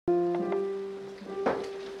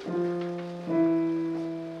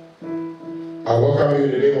I welcome you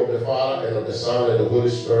in the name of the Father, and of the Son, and the Holy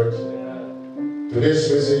Spirit. Today's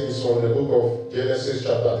message is from the book of Genesis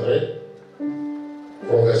chapter 3,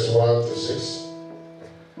 from verse 1 to 6.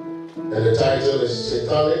 And the title is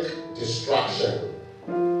Satanic Destruction.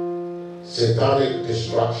 Satanic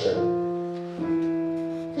Destruction.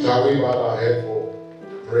 Shall we bow our head for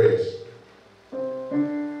praise?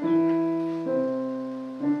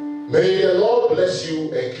 May the Lord bless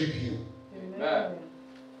you and keep you. Amen.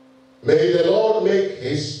 May the Lord make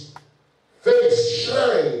his face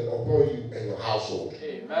shine upon you and your household.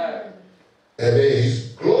 Amen. And may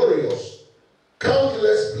his glorious,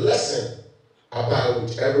 countless blessing abide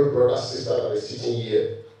with every brother, sister that is sitting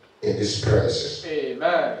here in this premises.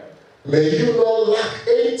 Amen. May you not lack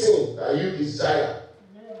anything that you desire.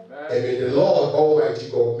 Amen. And may the Lord Almighty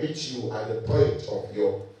God meet you at the point of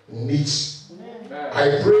your needs. Amen.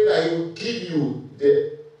 I pray that he will give you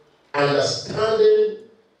the understanding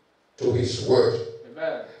to his word.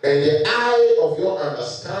 Amen. And the eye of your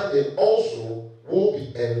understanding also will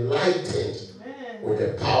be enlightened with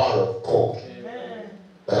the power of God. Amen.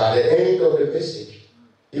 That at the end of the message,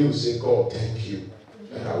 you will say, God, thank you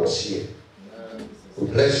that I was here. Amen. We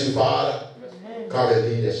bless you, Father. Come and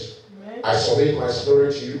lead us. I submit my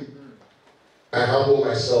spirit to you. I humble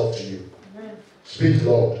myself to you. Speak,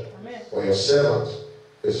 Lord, for your servant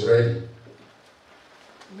is ready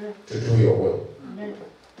to do your will.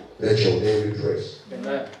 Let your name be praised.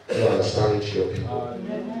 Amen. You understand to your people.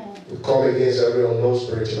 Amen. We come against every unknown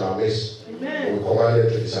spirit in our midst. And we command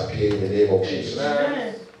them to disappear in the name of Jesus.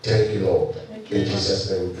 Amen. Thank you, Lord. In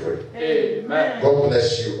Jesus' name we pray. Amen. God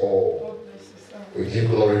bless you all. We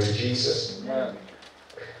give glory to Jesus. Amen.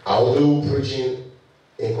 I will do preaching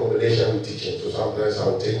in combination with teaching. So sometimes I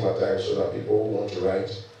will take my time so that people who want to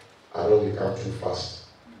write, I don't become too fast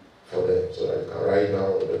for them. So that you can write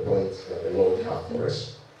down the point that the Lord has for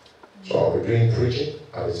us. So I'll be doing preaching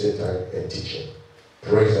at the same time and teaching.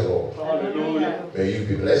 Praise the Lord. Hallelujah. May you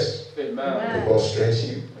be blessed. Amen. May God strengthen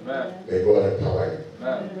you. Amen. May God empower you.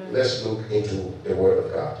 Amen. Let's look into the Word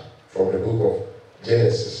of God from the book of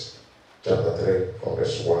Genesis, chapter 3, from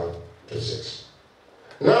verse 1 to 6.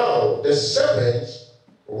 Now, the serpent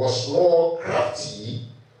was more crafty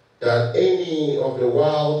than any of the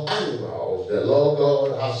wild animals the Lord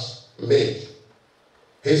God has made.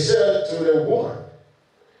 He said to the woman,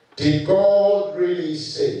 did God really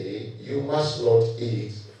say you must not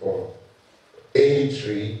eat from any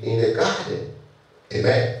tree in the garden?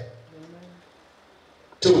 Amen.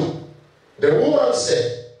 2. The woman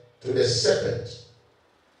said to the serpent,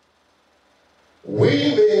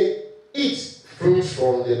 we may eat fruit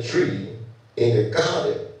from the tree in the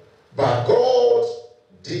garden, but God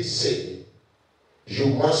did say you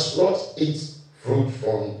must not eat fruit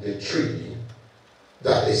from the tree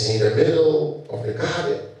that is in the middle of the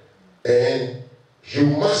garden, and you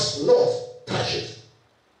must not touch it,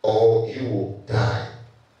 or you will die.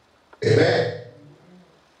 Amen.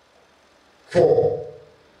 4.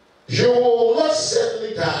 You will not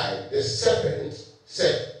certainly die, the serpent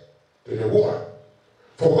said to the woman.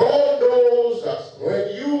 For God knows that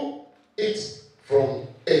when you eat from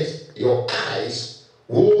it, your eyes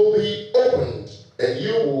will be opened, and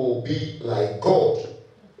you will be like God,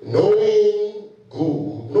 knowing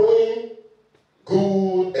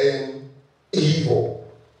good and evil.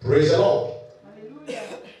 Praise the Lord. Hallelujah.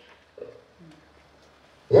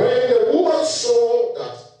 When the woman saw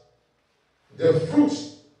that the fruit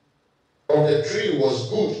of the tree was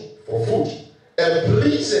good for food and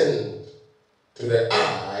pleasing to the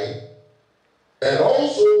eye, and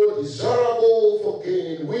also desirable for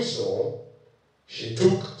gaining wisdom, she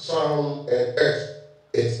took some and ate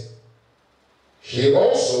it. She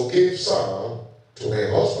also gave some to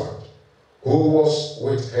her husband, who was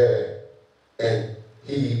with her, and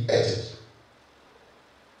he ate it.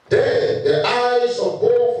 Then the eyes of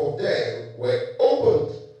both of them were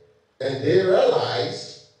opened, and they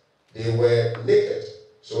realized they were naked.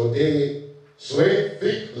 So they sewed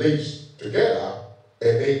fig leaves together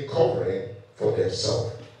and made covering for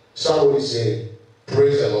themselves. Somebody say,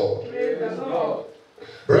 praise the Lord. Praise the Lord.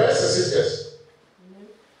 Brothers and sisters,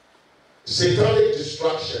 satanic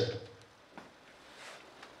destruction.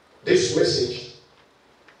 This message,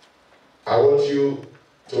 I want you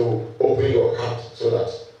to open your heart so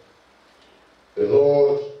that the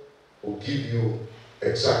Lord will give you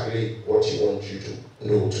exactly what He wants you to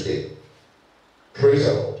know today. Praise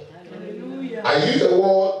the Lord. Hallelujah. I use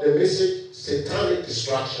the message, satanic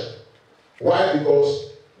destruction. Why?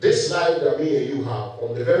 Because this life that me and you have,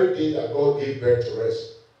 on the very day that God gave birth to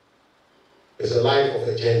us, is a life of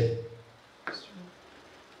a journey.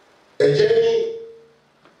 A journey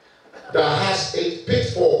that has its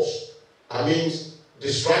pitfalls That means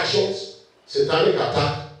distractions, satanic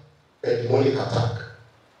attack, and demonic attack.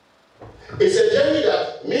 It's a journey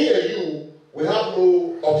that me and you, we have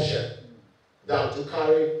no option than to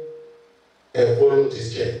carry and follow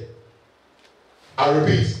this journey. I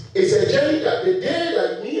repeat, it's a journey that the day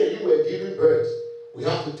that me and you were given birth, we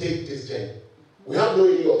have to take this journey. We have no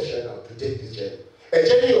any option than to take this journey. A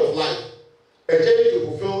journey of life. A journey to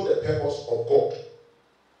fulfill the purpose of God.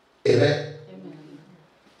 Amen? Amen.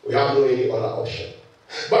 We have no any other option.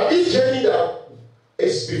 But this journey that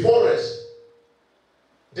is before us,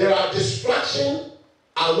 there are distractions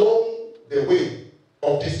along the way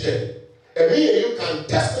of this journey. And me and you can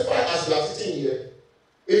testify as we are sitting here.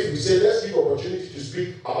 If we say, let's give opportunity to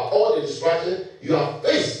speak about all the distractions you have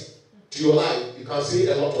faced to your life, you can see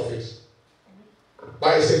a lot of it.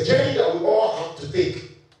 But it's a journey that we all have to take.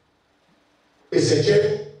 It's a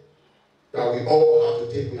journey that we all have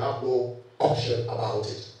to take. We have no option about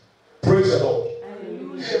it. Praise the Lord.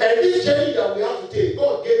 Hallelujah. And this journey that we have to take,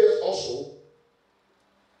 God gave us also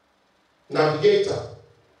navigator.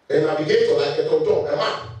 A navigator like a TomTom, a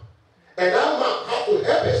map. And that map has to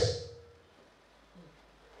help us.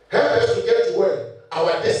 Help us to get to where?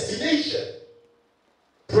 Our destination.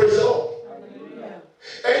 Praise the Lord. Hallelujah.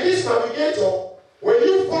 And this navigator, when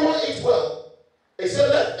you follow it well, it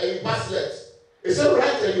says left and you pass left. It says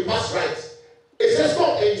right and you pass right. It says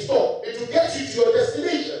stop and you stop. It will get you to your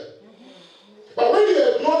destination. But when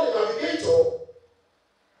you ignore the navigator,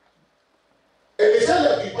 and it says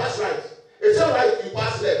left, you pass right. It says right, you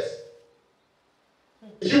pass left.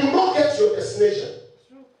 You will not get to your destination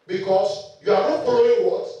because you are not following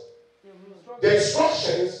what? The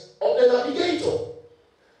instructions of the navigator.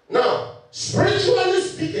 Now, spiritually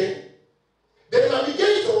speaking, the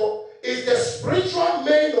navigator is the spiritual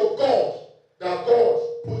man of God that God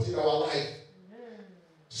put in our life.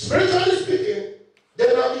 Spiritually speaking, the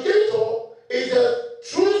navigator is the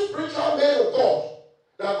true spiritual man of God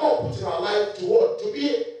that God put in our life to what? To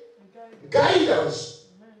be guidance.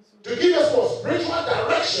 To give us what? Spiritual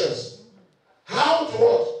directions. How to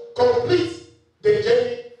what? Complete the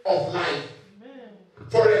journey of life.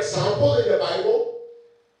 For example, in the Bible,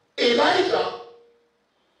 Elijah,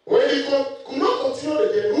 when he could not continue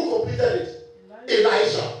the journey, who completed it?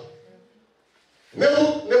 Elijah.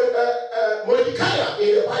 Mordecai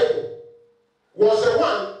in the Bible was the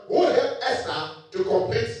one who helped Esther to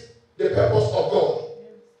complete the purpose of God.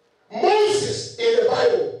 Moses in the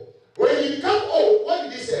Bible, when he became old, what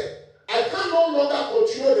did he say? I can no longer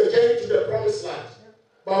continue the journey to the promised land.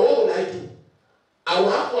 But what will I do? I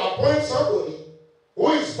will have to appoint somebody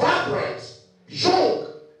who is vibrant, young,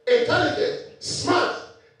 intelligent, smart,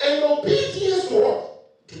 and obedient to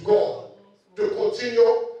what? To God. To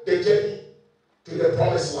continue the journey to the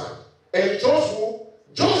promised land. And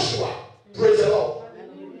Joshua, praise the Lord.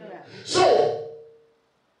 So,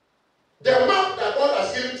 the map that God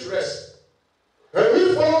has given to us, when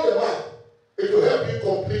we follow the map, it will help you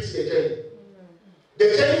complete the journey.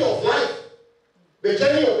 The journey of life. The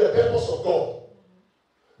journey of the purpose of God.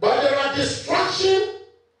 But there are distractions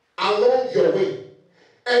along your way.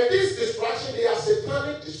 And this distraction, they are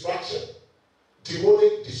satanic distraction,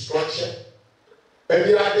 demonic distraction. And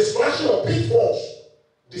there are distraction of pitfalls,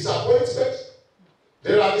 disappointment.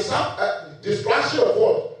 There are distraction of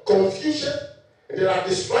what? Confusion. And there are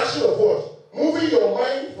distraction of what? Moving your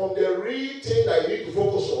mind from the real thing that you need to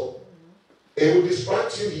focus on. It will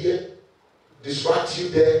distract you here, distract you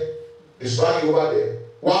there, distract you over there,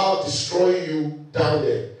 while destroying you down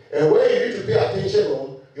there. And where you need to pay attention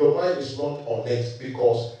on, your mind is not on it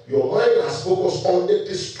because your mind has focused on the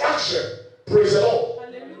distraction. Praise the Lord.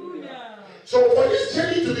 Hallelujah. So for this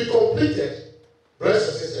journey to be completed, brothers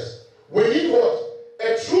and sisters, we need what?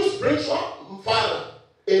 A true spiritual father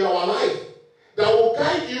in our life that will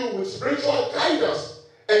guide you with spiritual guidance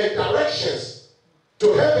and directions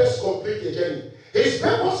to help us complete the journey. His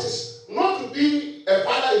purpose is not to be a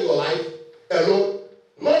father in your life alone,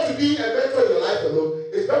 not to be a mentor in your life alone.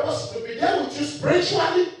 His purpose is to be there with you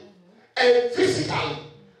spiritually and physically.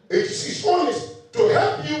 His own is to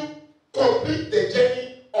help you complete the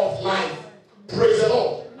journey of life. Praise the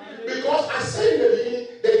Lord. Because I said in the beginning,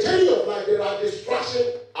 the journey of life, there are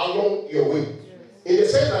distractions along your way. In the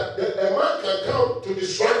sense that a man can come to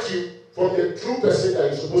distract you from the true person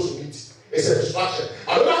that you're supposed to meet. It's a distraction.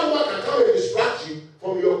 Another woman can come and distract you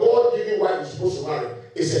from your God-given wife you're supposed to marry.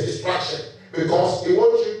 It's a distraction. Because he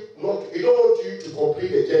don't want you to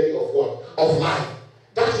complete the journey of what? Of life.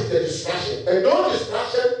 That is the distraction. And no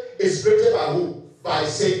distraction is created by who? By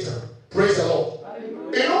Satan. Praise the Lord.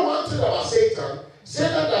 Hallelujah. You know one thing about Satan?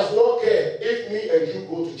 Satan does not care if me and you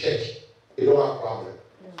go to church. He don't have a problem.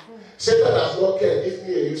 Satan does not care if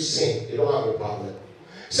me and you sin. He don't have a problem.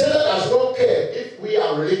 Satan does not care if we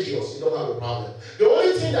are religious. He don't have a problem. The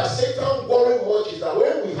only thing that Satan worries much is that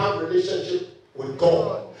when we have relationship with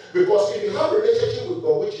God. Because if you have relationship with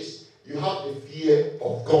God, which is you have the fear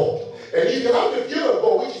of God. And if you have the fear of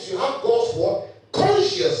God, which is you have God's word,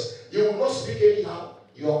 conscious, you will not speak anyhow.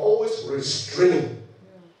 You are always restrained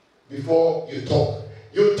before you talk.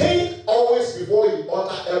 You think always before you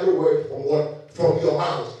utter every word from your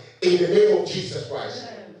mouth in the name of Jesus Christ.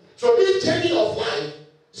 So this journey of life,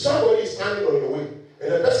 somebody is standing on your way,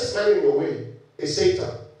 and the person standing on your way is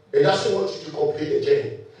Satan. He doesn't want you to complete the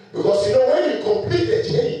journey. Because you know, when you complete the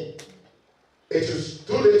journey, it is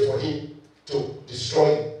too late for him to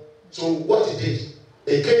destroy you. So what he did,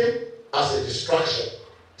 it came as a distraction,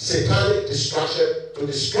 satanic distraction, to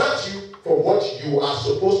distract you from what you are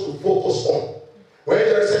supposed to focus on. When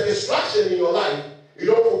there is a distraction in your life, you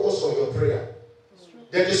don't focus on your prayer.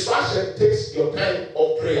 The distraction takes your time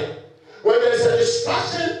of prayer. When there is a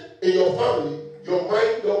distraction in your family, your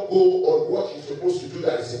mind don't go on what you're supposed to do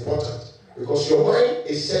that is important. Because your mind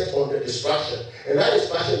is set on the distraction. And that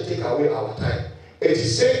distraction takes away our time. It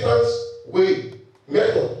is Satan's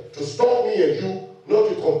method to stop me and you not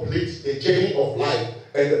to complete the journey of life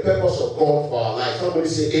and the purpose of God for our life. Somebody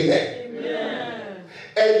say amen. Amen.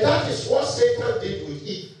 And that is what Satan did with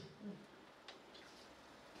Eve.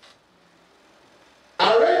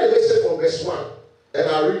 I read the lesson from verse 1 and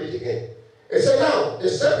I'll read it again. It said, now the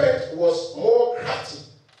serpent was more crafty.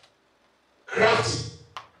 Crafty.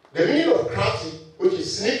 The meaning of crafty, which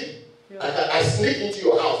is sneaky. I sneak into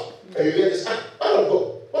your house and you hear this, man of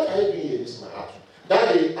God, what are you doing here in this my house?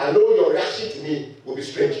 That day, I know your reaction to me will be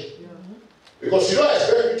strange. Because you don't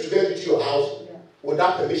expect me to get into your house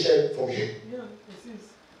without permission from you.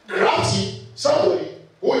 Crafty, somebody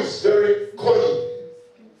who is very cunning.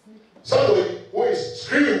 Somebody who is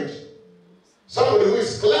shrewd. Somebody who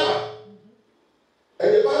is clever.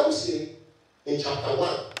 And the Bible says in chapter 1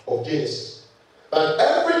 of Genesis that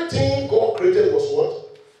everything God created was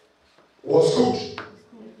what? Was good.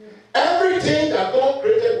 Everything that God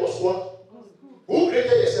created was what? Who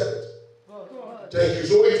created the serpent? Thank you.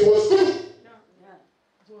 So it was good.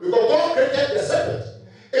 Because God created the serpent.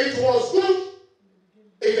 It was good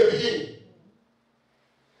in the beginning.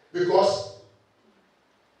 Because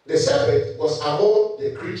the serpent was among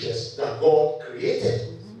the creatures that God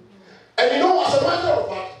created. And you know, as a matter of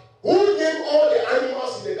fact, who named all the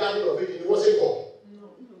animals in the Garden of Eden? It wasn't God.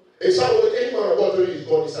 If somebody, any man of God told you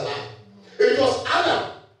God is alive. It was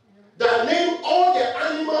Adam that named all the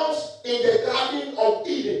animals in the Garden of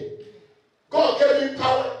Eden. God gave him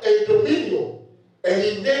power and dominion. And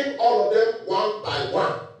he named all of them one by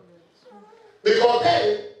one. Because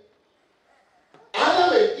then,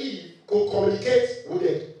 Adam and Eve could communicate with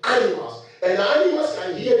the animals. And the animals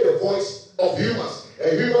can hear the voice of humans.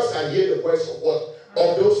 And humans can hear the voice of what?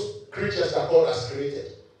 Of those creatures that God has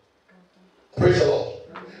created. Praise the Lord.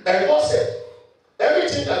 And God said,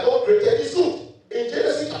 everything that God created is good. In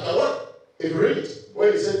Genesis chapter 1, if you read it,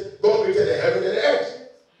 when he said, God created the heaven and the earth.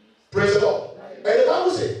 Praise the Lord. And the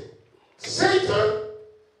Bible said, Satan,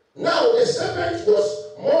 now the serpent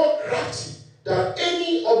was more crafty than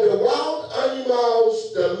any of the wild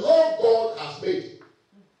animals the Lord God has made.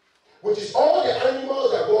 Which is all the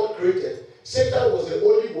animals that God created. Satan was the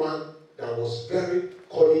only one that was very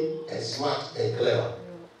cunning and smart and clever.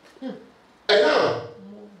 And now,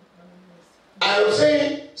 I am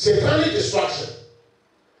saying satanic distraction.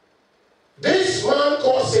 This man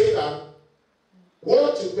called Satan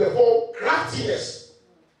wants to perform craftiness.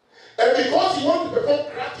 And because he wants to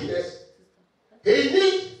perform craftiness, he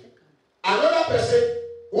needs another person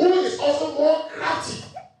who is also more crafty.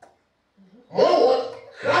 More what?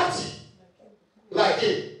 Crafty. Like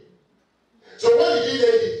him. So what did he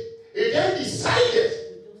then do? He then decided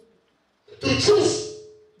to choose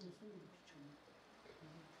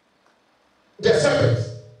the serpent.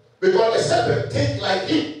 Because the serpent thinks like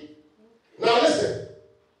him. Now listen.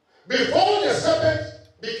 Before the serpent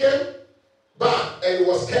became bad and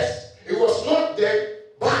was cursed, it was not then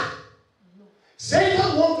bad.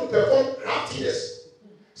 Satan wants to perform craftiness.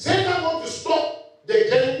 Satan wants to stop the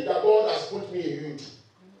journey that God has put me in you to.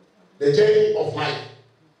 The journey of life.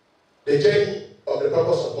 The journey of the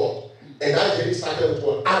purpose of God. And that journey started with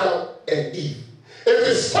what? Adam and Eve. If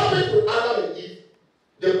it started with Adam and Eve,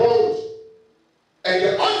 the bond and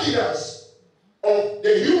the ordinance of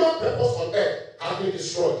the human purpose on earth have been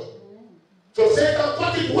destroyed. So Satan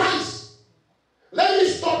thought it wise. Let me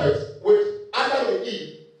stop it with Adam and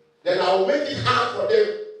Eve. Then I will make it hard for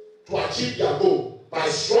them to achieve their goal by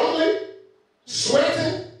struggling,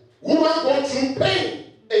 sweating, women going through pain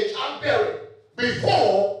and childbearing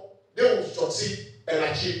before they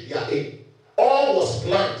achieve their aim. All was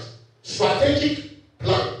planned, strategic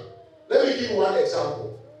plan. Let me give you one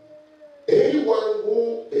example. Anyone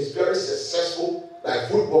who is very successful, like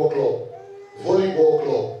football club, volleyball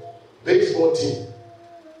club, baseball team,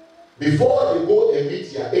 before they go and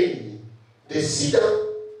meet their enemy, they sit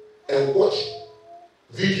down and watch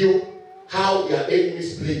video how their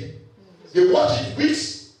enemies play. They watch it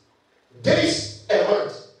weeks, days, and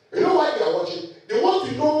months. You know why they are watching? They want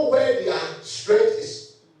to know where their strength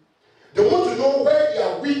is. They want to know where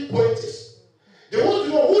their weak point is. They want to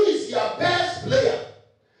know who is their best player.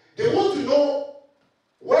 They want to know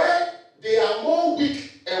where they are more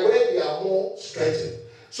weak and where they are more strengthened.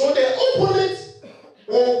 So their opponents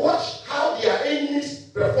will watch how their enemies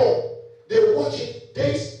perform. They will watch it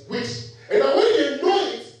days, weeks. And now when they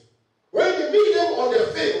know it, when they meet them on the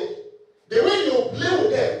field, the way you play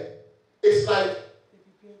with them, it's like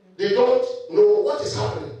they don't know what is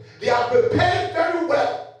happening. They are prepared very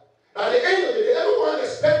well. At the end of the day, everyone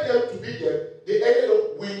expects them to beat them. They ended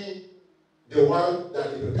up winning the one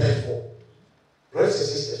that they prepared for. Brothers and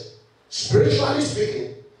sisters, spiritually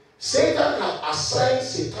speaking, Satan has assigned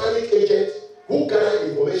satanic agents who gather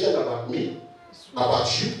information about me,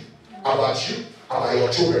 about you, about your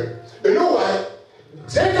children. You know why?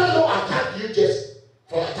 Satan don't attack you just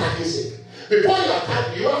for attacking sake. Before you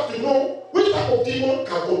attack, you have to know which type of demon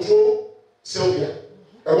can control Sylvia,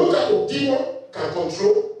 and which type of demon can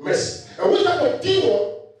control Mercy, and which type of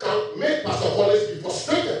demon can make Pastor Kollins be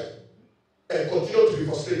frustrated and continue to be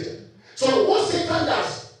frustrated. So what Satan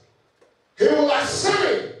does, he will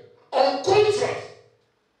assign on contract.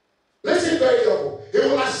 Listen very careful. He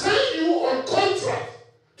will assign you on contract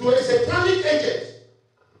to a satanic agent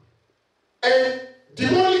and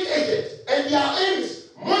demonic agent, and their aim is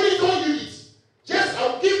monitor units. Just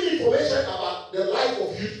I'll give you information about the life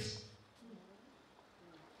of youth.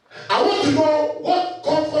 I want to know what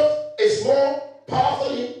comfort is more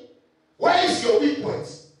powerful in. Where is your weak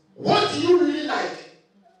points? What do you really like?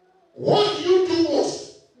 What do you do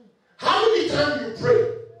most? How many times you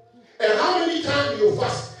pray? And how many times you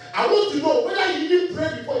fast? I want to know whether you even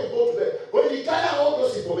pray before you go to bed. When you gather all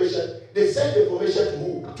those information, they send the information to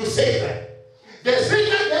who? To Satan. The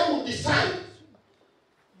Satan then will decide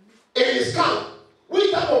in his camp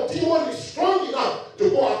which type of demon is strong enough to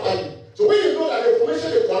go after you. So when you know that the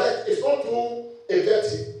information they collect is not too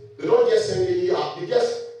effective, they don't just send you out. They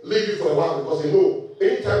just leave you for a while because they know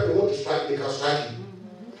anytime they want to strike, they can strike you.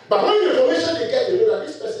 But when the information they get, they know that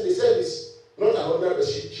this person, they said, is not an ordinary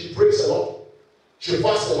person. She prays a lot. She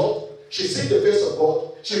fasts a lot. She seeks the face of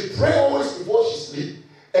God. She prays always before she sleeps.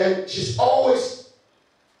 And she's always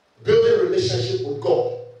building relationship with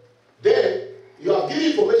God. Then you are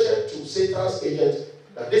giving information to Satan's agent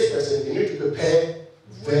that this person, you need to prepare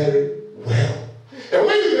very well. And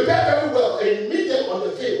when you prepare very well and you meet them on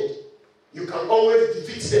the field, you can always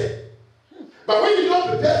defeat them. But when you don't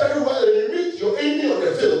prepare very well and you meet your enemy on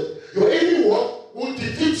the field, your enemy will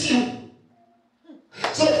defeat you.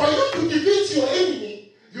 So for you to defeat your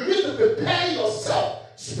enemy, you need to prepare yourself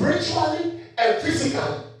spiritually and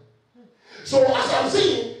physically. So as I'm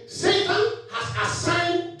saying, Satan has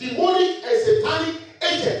assigned demonic and satanic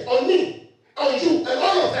agents on me, on you, and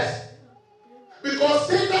all of us. Because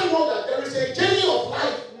Satan knows that there is a journey of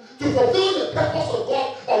life to fulfill the purpose of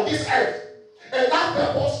God on this earth. And that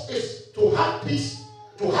purpose is to have peace,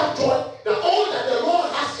 to have joy, that all that the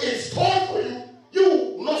Lord has in store for you, you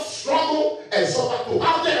will not struggle and suffer to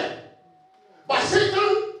have them. But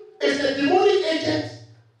Satan is a demonic agent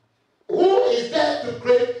who is there to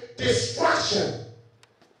create distraction,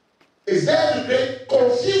 is there to create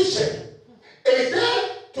confusion, is there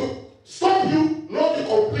to stop you not to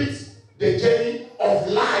complete the journey of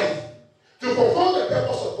life, to fulfill the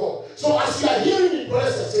purpose of God. So as you are hearing me,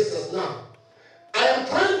 brothers and sisters, now, I am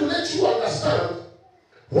trying to let you understand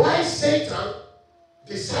why Satan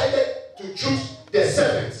decided to choose the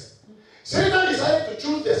serpent. Satan decided to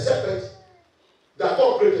choose the serpent that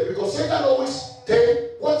God created, because Satan always tells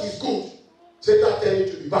what is good, Satan tells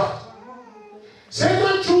it to be bad.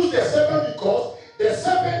 Satan chose the serpent because the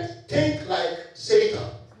serpent thinks like Satan.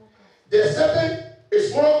 The serpent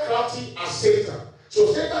is more crafty as Satan.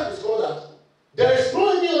 So Satan discovered that there is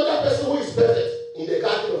no any other person who is perfect in the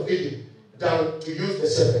Garden of Eden than to use the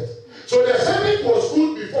serpent. So the serpent was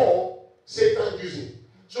good before Satan used it.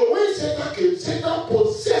 So when Satan came, Satan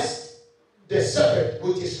possessed the serpent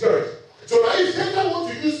with his spirit. So now if Satan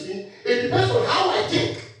wants to use me, it depends on how I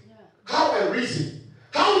think, how I reason,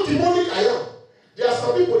 how demonic I am. There are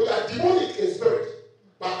some people, they are demonic in spirit,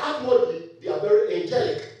 but outwardly they are very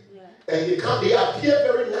angelic. And they appear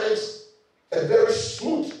very nice and very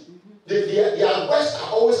smooth. Their words are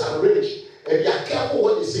always arranged, and they are careful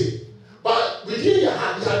what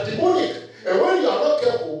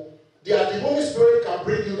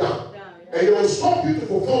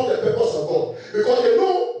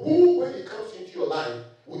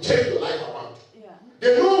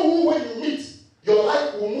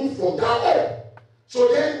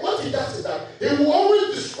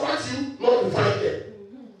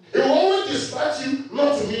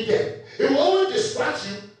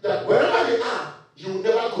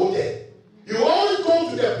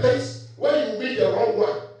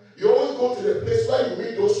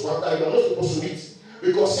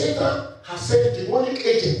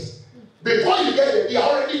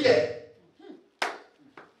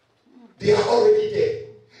They are already there.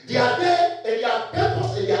 They are there, and their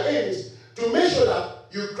purpose and their aim is to make sure that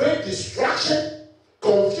you create distraction,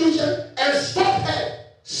 confusion, and stop her.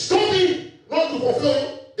 Stop him not to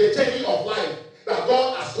fulfill the journey of life that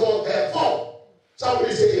God has called her for.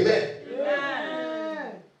 Somebody say amen.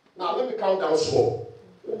 Amen. Now let me count down small.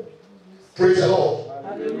 Praise the Lord.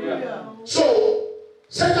 Hallelujah. So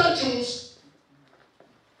Satan chose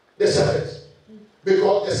the serpent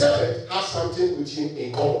because the serpent has something with him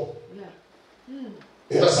in common.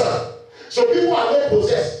 You understand? So people are not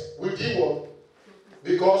possessed with demon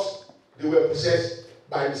because they were possessed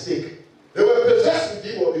by mistake. They were possessed with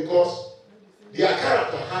demon because their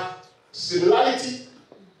character had similarity,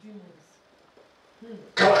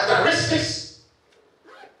 characteristics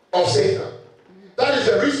of Satan. That is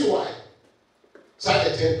the reason why such a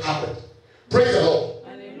thing happened. Praise the Lord.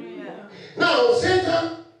 Hallelujah. Now,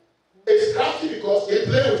 Satan is crafty because he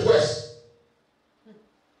plays with words.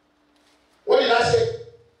 What did I say?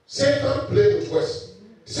 Satan played with words.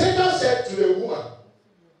 Satan said to the woman,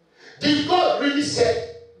 did God really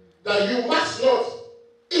say that you must not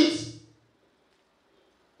eat?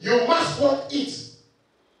 You must not eat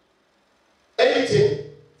anything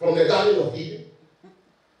from the Garden of Eden.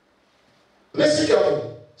 Listen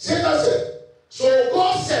carefully. Satan said, so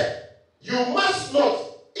God said, you must not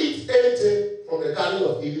eat anything from the Garden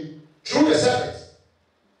of Eden through the serpent.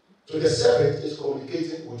 So the serpent is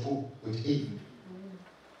communicating with who? With Eve.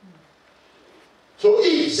 So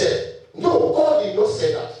Eve said, no, God did not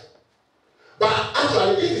say that. But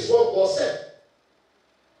actually, this is what God said.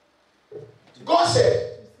 God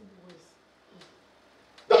said,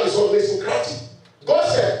 that is always crafty. God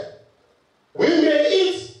said, we may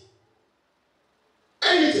eat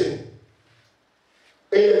anything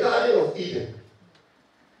in the Garden of Eden,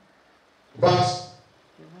 but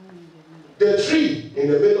the tree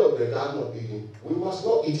in the middle of the Garden of Eden, we must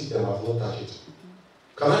not eat it and must not touch it.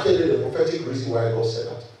 Can I tell you the prophetic reason why God said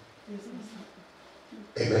that?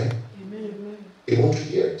 Amen. Amen. I want to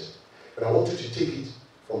hear it, but I want you to take it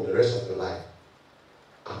from the rest of your life.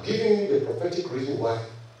 I'm giving you the prophetic reason why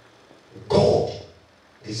God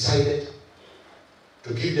decided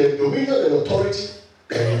to give them dominion and authority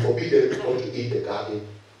and forbid them not to eat the garden,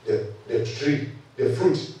 the tree, the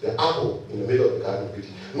fruit, the apple in the middle of the Garden of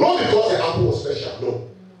Eden. Not because the apple was special, no.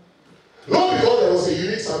 Not because there was a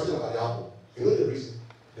unique something about the apple. You know the reason?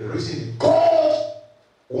 The reason is God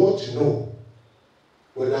wants to know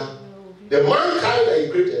whether the mankind that he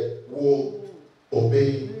created will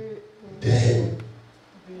obey them,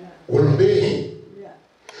 will obey him.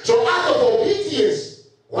 So out of obedience,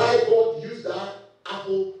 why God used that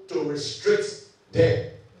apple to restrict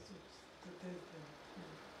them?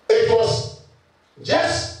 It was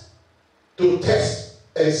just to test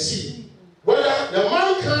and see whether the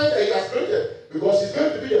mankind that he has created, because he's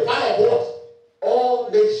going to be the father of what? All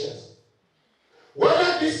nations.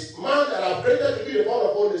 Whether this man that I've created to be the father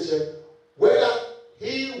of all nations, whether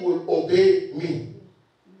he will obey me.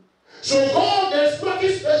 So God, there's nothing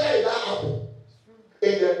special in that apple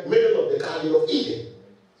in the middle of the Garden of Eden.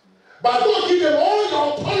 But God gave them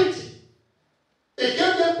all the authority. He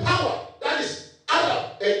gave them power. That is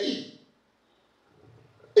Adam and Eve.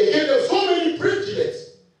 He gave them so many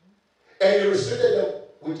privileges. And he restricted them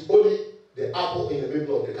with only the apple in the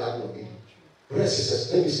middle of the Garden of Eden. Brothers and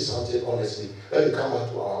sisters, let me see something honestly. Let me come back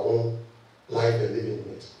to our own life and living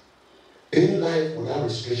in it. Any life without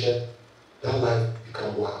restriction, that life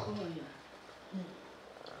becomes wild.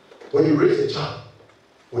 When you raise a child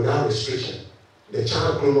without restriction, the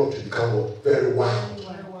child grows up to become what? Very wild.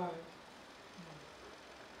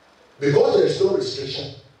 Because there is no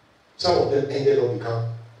restriction, some of them ended up become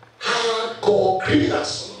hardcore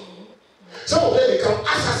criminals. Some of them become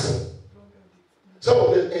assassins. Some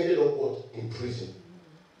of them ended up what? In prison.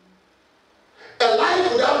 A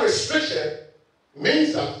life without restriction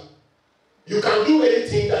means that you can do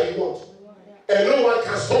anything that you want. And no one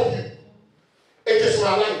can stop you. It is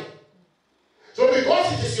my life. So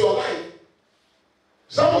because it is your life,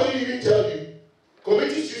 somebody even tell you,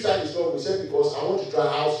 committing suicide is not said because I want to try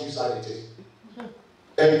how suicide it is.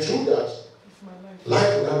 And through that,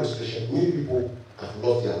 life without restriction, many people have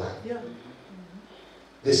lost their life.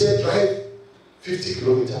 They say drive 50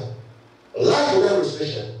 kilometers. Life without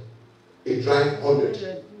restriction, it drive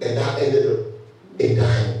 100. And that ended up in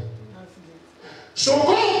dying. So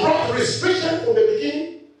God brought restriction from the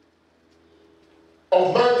beginning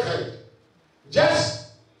of mankind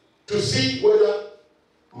just to see whether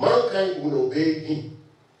mankind will obey him.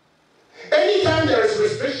 Anytime there is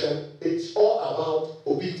restriction, it's all about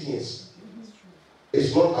obedience.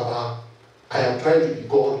 It's not about, I am trying to be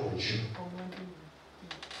God with you.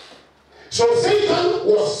 So Satan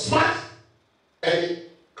was smart and he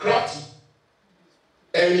crafty,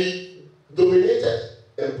 and he dominated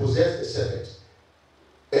and possessed the serpent.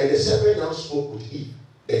 And the serpent now spoke with Eve,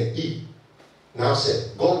 and Eve now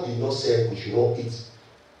said, God did not say we should not eat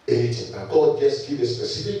anything. And God just gave a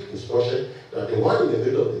specific instruction that the one in the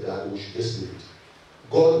middle of the garden, we should just leave it.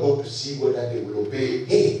 God wants to see whether they will obey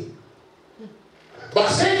him. But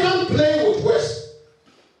Satan played with words.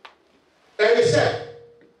 And he said,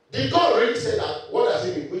 did God really say that? What does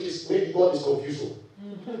it mean? Which is, maybe God is confused.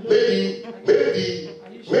 Maybe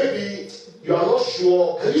you are not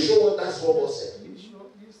sure. Are you sure what that's what God said?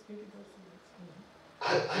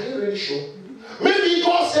 Are you really sure? Maybe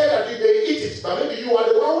God said that you may eat it, but maybe you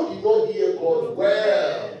are the one who did not hear God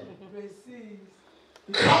well.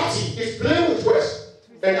 Crafty is playing with words.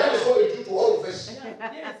 And that is what we do to all of us.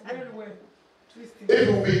 Yes, very well. If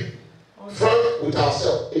we will be frank with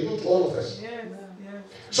ourselves, it do to all of us. Yes, yes.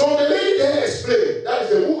 So the lady then explained, that is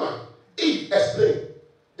the woman, Eve explained.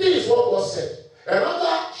 This is what God said. And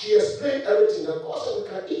after she explained everything, that God said we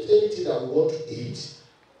can eat anything that we want to eat.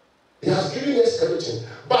 He has given us everything.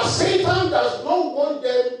 But Satan does not want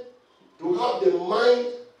them to have the mind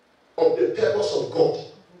of the purpose of God.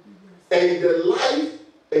 And the life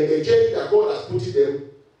and the journey that God has put in them,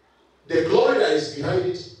 the glory that is behind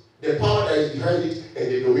it, the power that is behind it,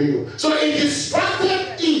 and the dominion. So it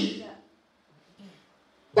distracted Eve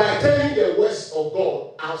by telling the words of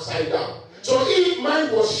God upside down. So Eve's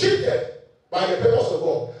mind was shifted by the purpose of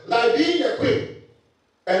God. Like being a queen.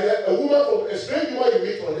 And a woman from a strange woman you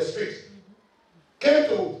meet on the street came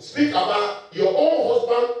to speak about your own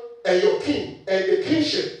husband and your king and the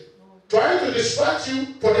kingship, trying to distract you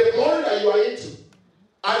for the glory that you are into.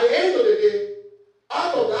 At the end of the day,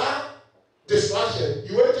 out of that distraction,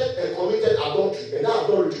 you went and committed adultery. And that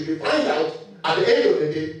adultery, you find out at the end of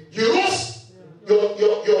the day, you lost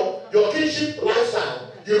your kingship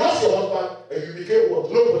lifestyle. You lost your husband and you became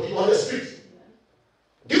what? Nobody on the street.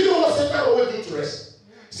 Do you know what Satan always do to us?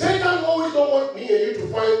 Satan always don't want me and you to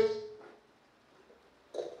find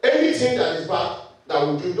anything that is bad that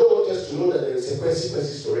we do. He don't want us to know that there is a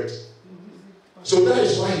consequences to it. So that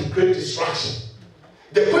is why he creates distraction.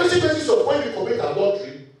 The consequences of when you commit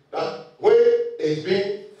adultery, that when it's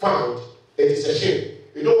being found, it is a shame.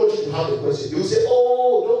 You don't want you to have the consequences. You say,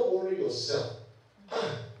 oh, don't worry yourself.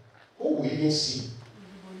 Who will even see?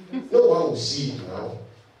 No one will see you now.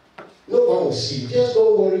 No one will see you. Just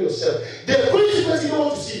don't worry yourself. The consequences you don't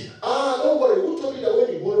want to see. Don't worry. Who told you that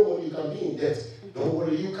when you borrow money, you can be in debt? Don't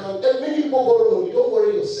worry. You can. And many people borrow money. Don't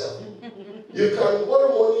worry yourself. You can borrow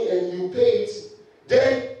money and you pay it.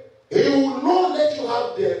 Then he will not let you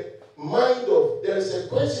have the mind of there is a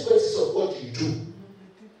consequences of what you do.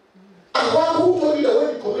 And one who told you that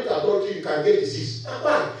when you commit adultery, you can get disease.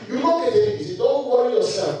 You don't get any disease. Don't worry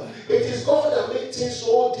yourself. It is God that makes things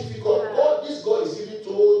so difficult. This God is even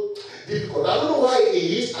so difficult. I don't know why it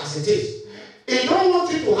is as it is. He don't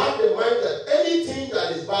want you to have the mind that anything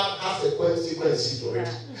that is bad has a consequence to it.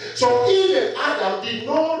 So even Adam did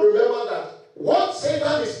not remember that what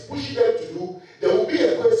Satan is pushing them to do, there will be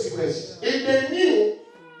a consequence. If they knew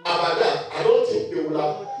about that, I don't think they would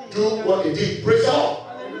have do what they did. Praise God.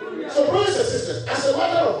 So brothers and sisters, as a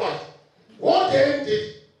matter of fact, what then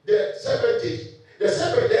did the serpent did? The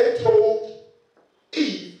serpent then told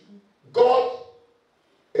Eve, God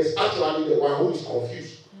is actually the one who is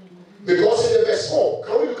confused. Because in the verse 4,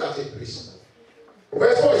 can we look at it please?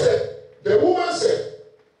 Verse 4 said, the woman said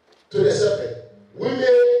to the serpent, we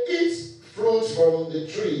may eat fruits from the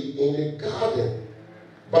tree in the garden,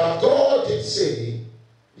 but God did say,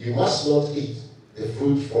 you must not eat the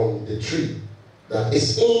fruit from the tree that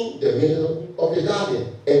is in the middle of the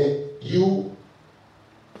garden, and you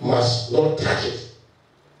must not touch it,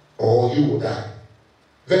 or you will die.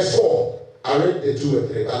 Verse 4, I read the 2 and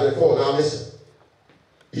 3, but the 4, now listen.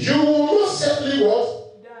 You will not certainly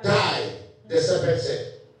what? Die, the serpent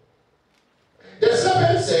said. The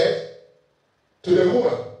serpent said to the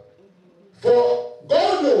woman, for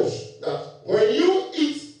God knows that when you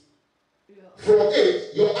eat from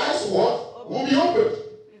it, your eyes will be opened,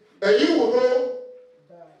 and you will know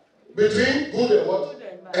between good and what?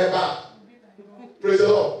 And bad. Praise the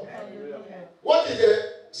Lord. What is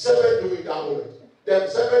the serpent doing that moment? The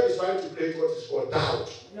serpent is trying to create what is called doubt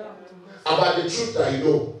about the truth that you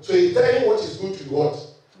know. So he's telling what is good to be what?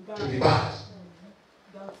 To be bad.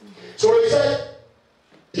 So he said,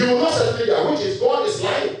 you will not certainly die, which is God is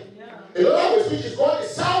lying. In other words, which is God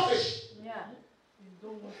is selfish.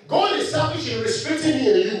 God is selfish in restricting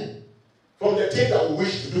me and you from the things that we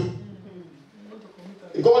wish to do.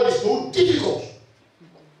 God is too difficult.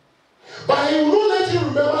 But he will not let you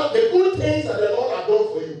remember the good things that the Lord has done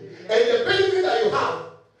for you. And the benefit that you have.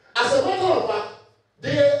 As a matter of fact,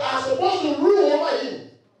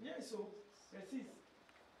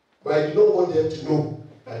 but he did not want them to know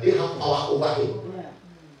that they have power over him.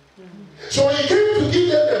 So he came to give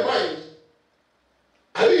them the mind.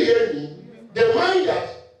 Are you hearing me? The mind that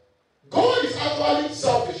God is actually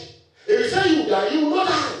selfish. If you say you die, you will not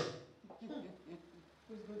die.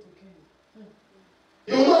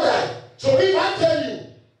 You will not die. So if I tell you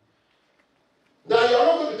that you are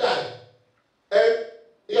not going to die, and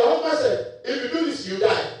your husband said, if you do this, you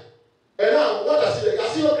die. And now, what does it? I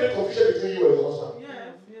see no great confusion between you and your husband.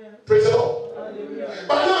 Yes. Praise the Lord.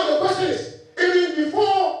 But now the question is, even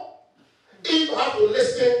before Eve have to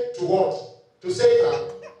listen to what? To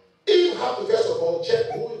Satan, Eve have to first of all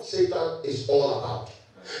check who Satan is all about.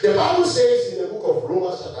 The Bible says in the book of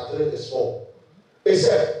Romans chapter 3 verse 4, it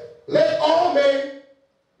said, let all men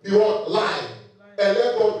be what? Lie. And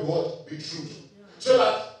let God be what? Be truth. So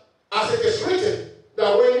that, as it is written,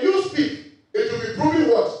 that when you speak, it will be proven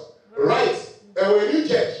what? Right. And when you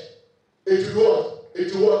judge, it will what?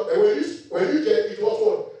 It will what? And when you judge, it was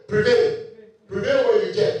what? Prevail. Prevail when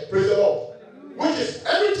you judge. Praise the Lord. Which is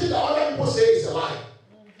everything that other people say is a lie.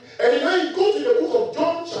 And when you go to the book of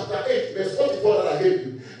John chapter 8, verse 44 that I gave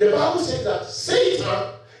you, the Bible says that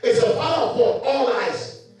Satan is the father of what? All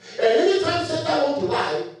lies. And anytime Satan wants to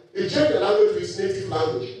lie, he changes the language to his native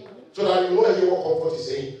language. So that you will not hear what Comfort is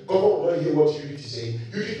saying. Comfort will not hear what Judith is saying.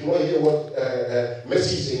 Judith will not hear what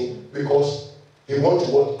Mercy is saying. Because he wants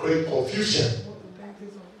to what? Create confusion.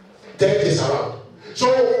 Take this around. So,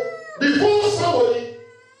 before somebody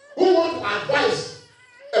who wants to advise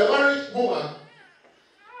a married woman,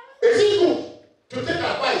 is it good to take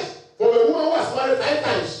advice from a woman who has married 5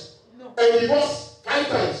 times and divorced 5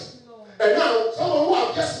 times? And now, someone who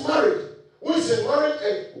has just married, who is in marriage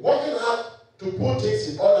and working hard to put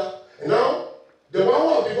things in order, and now the one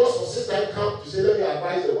who has divorced for 6 times comes to say, let me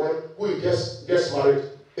advise the one who is just married.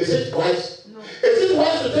 Is it wise? No. Is it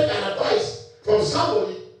wise to take an advice from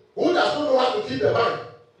somebody who does not know how to keep a man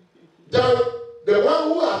than the one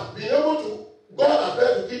who has been able to, God has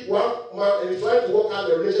tried to keep one man and is trying to work out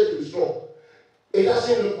the relationship to be strong? It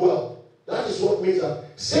doesn't look well. That is what means that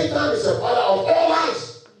Satan is a father of all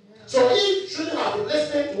lies. So Eve shouldn't have been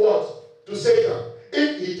listening to what? To Satan.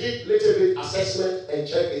 If he did little bit assessment and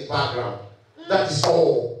check his background. That is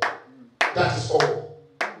all. That is all.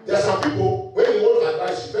 There are some people, when you want to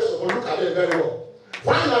advise you, first of all, look at them very well.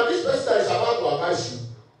 Find out this person that is about to advise you.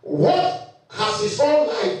 What has his own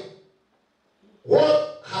life?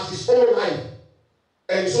 What has his own life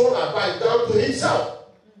and his own advice down to himself?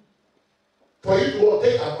 For you to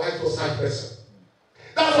take advice from such person.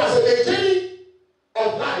 That was the journey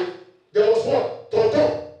of life. There was what?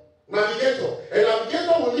 Tonton, navigator. And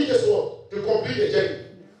navigator will lead us what? To complete the journey.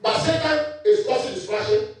 But Satan is causing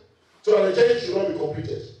distraction so that the journey should not be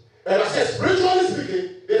completed. And I said, spiritually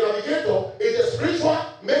speaking, the navigator is a spiritual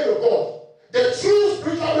man of God. The true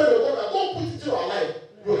spiritual man of God that God puts into our life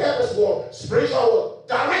to help us what? Spiritual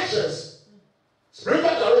directions. Spiritual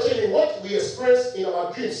direction in what we experience in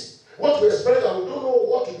our dreams. What we experience and we don't know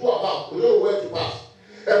what to do about. We don't know where to pass.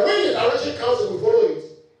 And when the direction comes and we follow it,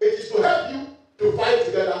 it is to help you to fight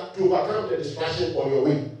together to overcome the distraction on your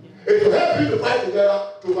way. It will help you to fight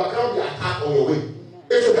together to overcome the attack on your way.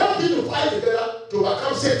 It will help you to fight together to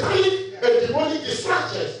overcome satanic and demonic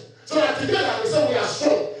distractions. So that together we say we are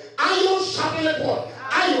strong. Iron sharpened what?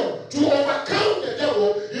 Iron. To overcome the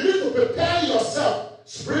devil, you need to prepare yourself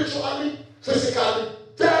spiritually, physically,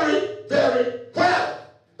 very, very well.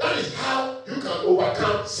 That is how you can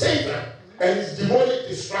overcome Satan and his demonic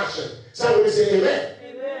distraction. Somebody say amen.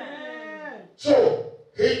 Amen. So,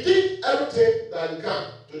 he did everything that he can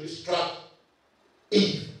to distract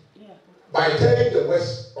Eve by turning the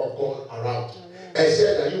words of God around and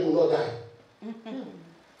said that you will not die.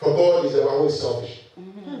 For God is the one who is selfish.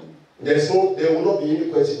 There will not be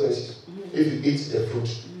any consequences if you eat the fruit.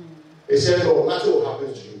 He said, no, nothing will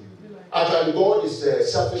happen to you. Actually, God is a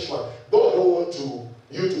selfish man. God don't want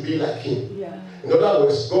you to be like him. In other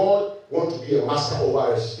words, God wants to be a master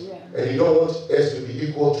over us. And he don't want us to be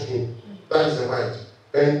equal to him. That is the mind.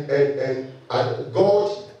 And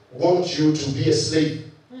God wants you to be a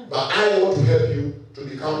slave. But I want to help you to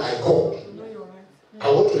become like God. I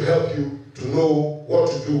want to help you to know what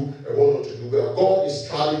to do and what not to do. But God is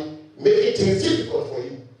trying making things difficult for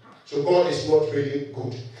you. So God is not really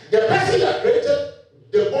good. The person that created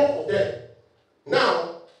the both of them,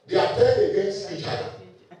 now they are turning against each other,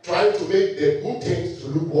 trying to make the good things to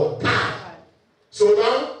look what? Bad. So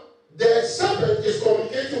now the serpent is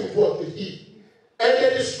communicating with what? With Eve. And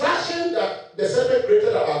the distraction that the serpent created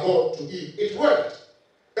about God to Eve, it worked.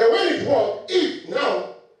 And when it worked, Eve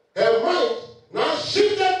now, her mind now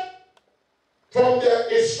shifted from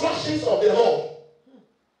the instructions of the Lord.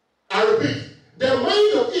 I repeat, the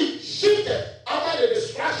mind of Eve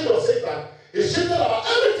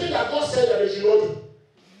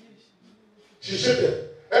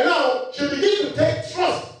And now she begins to take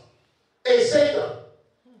trust in Satan.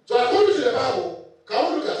 So according to the Bible,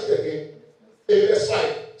 can we look at it again? In verse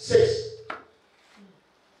 5, 6.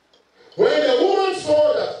 When the woman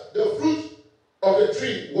saw that the fruit of the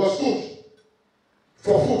tree was good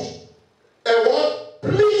for food, and was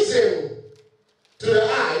pleasing to the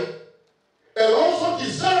eye, and also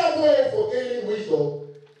desirable for gaining wisdom,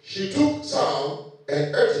 she took some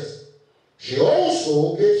and ate it. She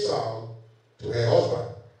also gave some to her husband,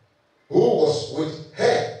 who was with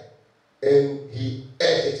her, and he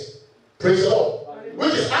ate it. Praise the Lord.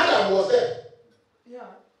 Which is Adam was there. Yeah.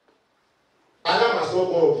 Adam has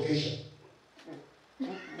no more education.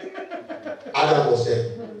 Adam was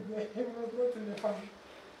there.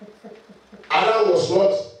 Adam was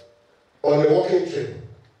not on a walking trip.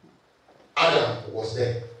 Adam was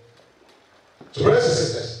there. So, brothers and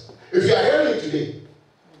sisters, if you are hearing today,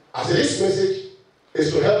 as this message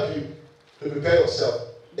is to help you to prepare yourself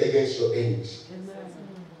against your enemies.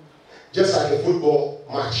 Just like a football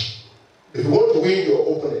match. If you want to win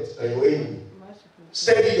your opponent and your enemy,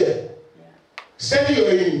 study them. Study your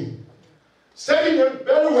enemy. Study them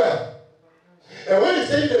very well. And when you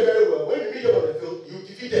study them very well, when you meet them on the field, you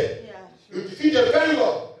defeat them. You defeat them very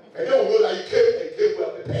well. And then we know that you came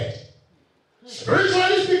well prepared.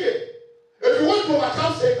 Spiritually speaking, if you want to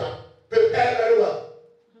overcome Satan, prepare very well.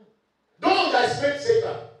 Don't underestimate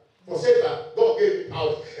Satan. For Satan, God gave him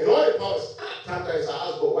powers. And all the powers, sometimes I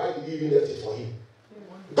ask God, why did he even left it for him?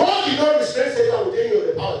 God did not restrain Satan with any of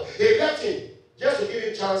the powers. He left him just to give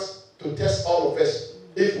him a chance to test all of us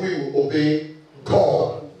if we will obey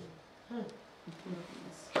God.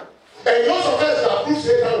 And those of us that prove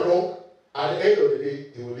Satan wrong, at the end of the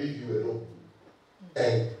day, he will leave you alone.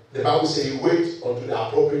 And the Bible says he waits until the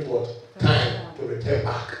appropriate time to return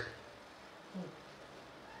back.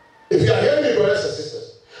 If you are hearing me, brothers and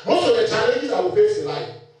sisters, most of the challenges that we face in life,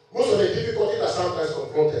 most of the difficulties that sometimes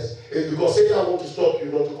confront us, is because Satan wants to stop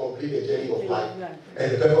you not to complete the journey of life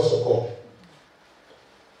and the purpose of God.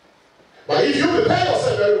 But if you prepare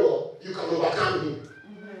yourself very well, you can overcome him.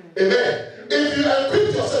 Amen. If you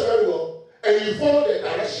equip yourself very well and you follow the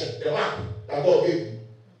direction, the map that God gave you,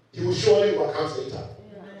 you will surely overcome Satan.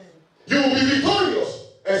 You will be victorious,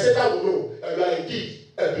 and Satan will know that you are indeed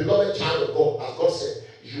a beloved child of God, as God said.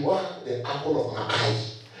 You are the apple of my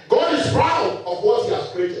eyes. God is proud of what he has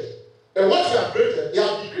created. And what he has created, he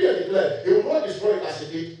has decreed and declared, he will not destroy it as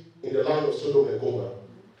he did in the land of Sodom and Gomorrah.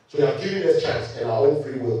 So he has given us chance and our own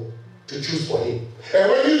free will to choose for him.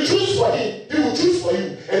 And when you choose for him, he will choose for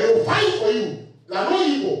you. And he will fight for you. Like no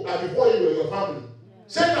evil are before you and your family.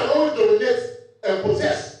 Satan always dominates and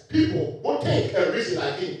possesses people who think and reason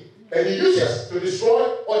like him. And he uses to destroy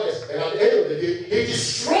others. And at the end of the day, he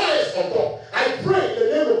destroys on top. I pray in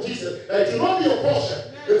the name of Jesus that it will not be a portion.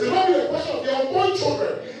 It will not be a portion of the unborn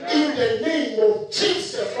children. In the name of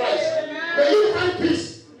Jesus Christ. May you find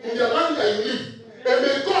peace in the land that you live. And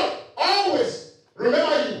may God always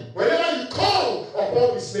remember you whenever you call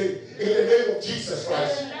upon his name. In the name of Jesus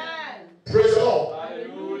Christ. Praise the Lord.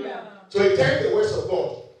 Hallelujah. So he turned the words of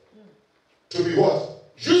God to be what?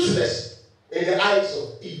 Useless in the eyes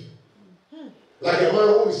of Eve. Like a man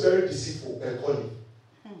who is very deceitful and cunning.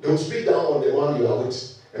 They will speak down on the one you are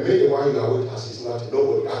with and make the one you are with as is nothing.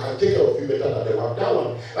 Nobody. I can take care of you better than the one. That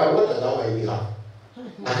one. What does that one anyhow?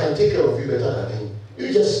 I can take care of you better than him.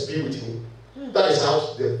 You just be with me. That is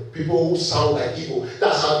how the people who sound like evil,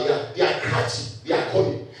 that's how they are. They are crafty. They are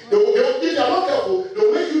cunning. If they are not careful, they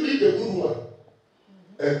will make you leave the good one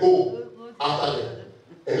and go after them.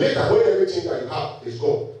 And later, when everything that you have is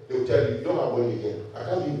gone, they will tell you, you don't have money again. I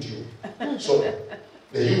can't give it to you. So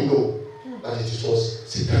then you know that it was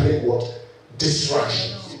satanic what?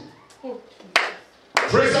 Distractions.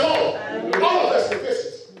 Praise the Lord. All of us will face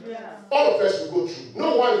it. All of us will go through.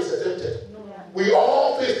 No one is exempted. We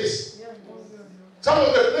all face this. Some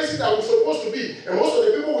of the places that we're supposed to be, and most of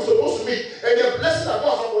the people we're supposed to meet, and the blessings that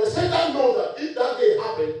God has, when Satan knows that if that day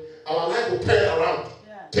happened, our life will turn around.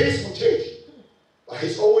 Things will change. But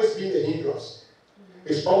it's always been a hindrance.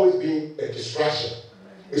 It's always been a distraction.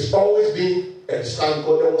 It's always been a distraction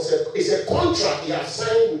because it's a contract he has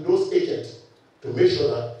signed with those agents to make sure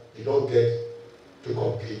that you don't get to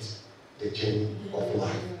complete the journey of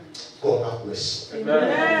life. God have mercy.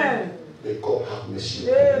 Amen. May God have mercy.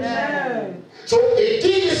 Amen. So he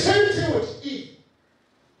did the same thing with Eve.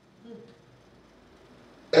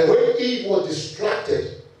 And when Eve was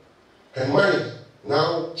distracted, her mind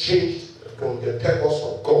now changed from the purpose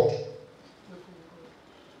of God.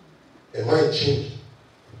 Her mind changed.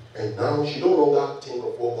 And now she no longer think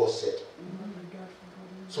of what God said.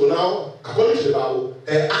 So now, according to the Bible,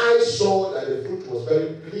 her eyes saw that the fruit was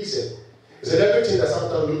very pleasing. He said everything that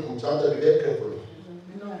sometimes look good, sometimes be very careful.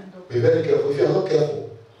 Be very careful. If you are not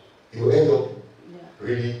careful, you will end up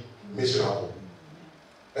really miserable.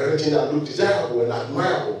 Everything that looks desirable and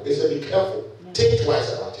admirable, they say be careful. Think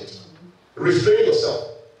twice about it. Restrain yourself.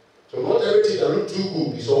 So not everything that looks too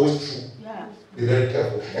good is always true. Be very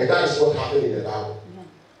careful. And that is what happened in the Bible.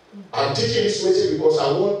 I'm teaching this message because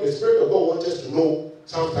I want the Spirit of God wants us to know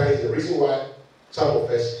sometimes the reason why some of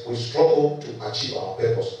us we struggle to achieve our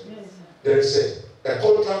purpose. There is a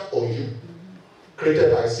contract on you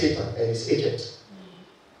created by Satan and his agents.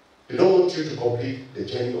 They don't want you to complete the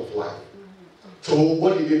journey of life. So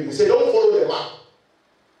what did they do? They say don't follow the map.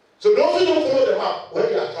 So those who don't follow the map when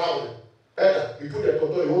you are traveling, you put the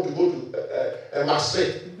control, you want to go to a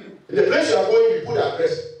Marseille. In the place you are going, you put the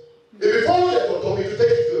address. If you follow the control, it will take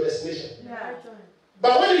you to your destination.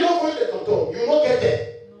 But when you don't follow the control, you will not get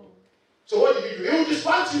there. So what do? It will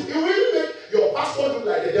distract you. It will even make your passport look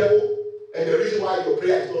like the devil, and the reason why your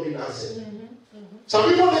prayer is not being answered. Some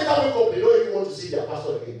people later wake up, they don't even want to see their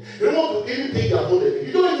pastor again. They don't want to even take their phone again.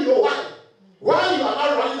 You don't even know why. Why you are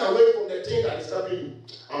not running away from the thing that is helping you?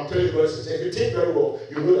 I'm telling you, brothers and sisters, if you think very well,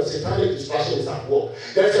 you know that satanic distraction is at work.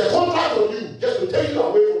 There is a contract on you just to take you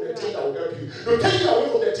away from the thing that will help you. To take you away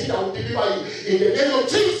from the thing that will deliver you. In the name of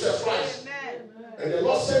Jesus Christ. Amen. And the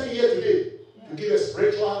Lord sent me here today to give a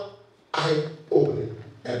spiritual eye opening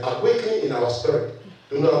and awakening in our spirit.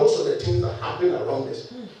 You know, most of the things that happen around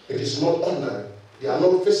us, it is not ordinary. They are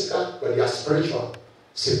not physical, but they are spiritual.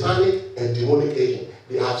 Satanic and demonic agents.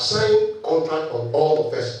 They have signed contract on all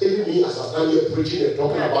of us. Even me, as I stand here preaching and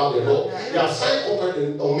talking about the Lord, they have signed contract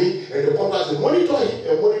on me, and the contract, they monitor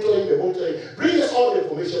him and monitor him and monitor him. Bring us all the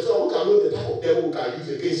information so we can know the type of devil we can use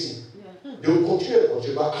against him. They will continue to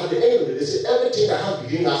continue, but at the end of the day, they say everything that has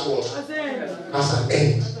beginning has what? Has an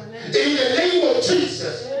end. In the name of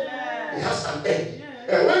Jesus, it has an end.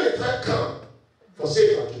 And when the time comes for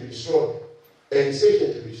Satan to be destroyed and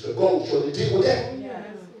Satan to be destroyed, God will surely deal with them.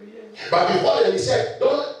 But before then, he said,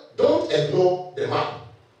 don't ignore the map.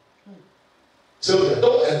 So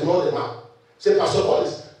don't ignore the map. Say, Pastor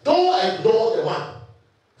Kollins, don't ignore the map.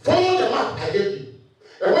 Follow the map I gave you.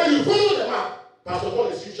 And when you follow the map, Pastor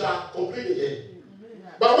Kollins, you shall complete the journey.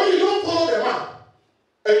 But when you don't follow the map,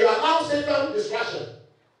 and you allow Satan distraction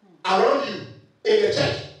around you in the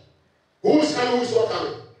church, who is coming, who is not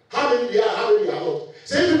coming, how many they are, how many they are not.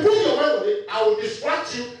 So if you put your mind on it, I will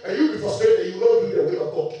distract you, and you will be frustrated, and you will not do the will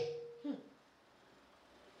of God.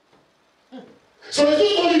 So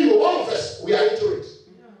it's not only you, all of us, we are into it.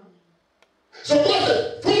 So God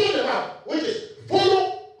said, follow the map, which is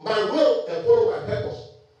follow my will and follow my purpose.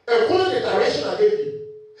 And follow the direction I gave you.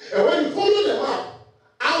 And when you follow the map,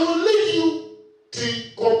 I will lead you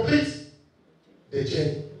to complete the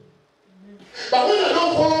journey. But when I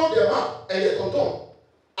don't follow the map and the contour,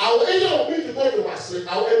 I will end up being to go to Marseille,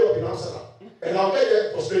 I will end up in Amsterdam. And I'll get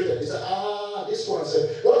there frustrated. They say, this one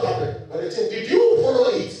said, what happened? And they say, did you follow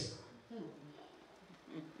it?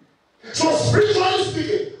 So spiritually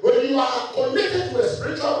speaking, when you are connected to a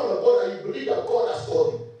spiritual man of God and you believe that God has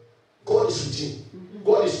called you, God is with you.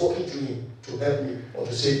 God is working through you to help you or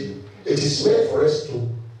to save you. It is meant for us to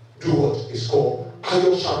do what is called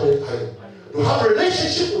iron sharpened iron. To have a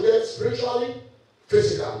relationship with them spiritually,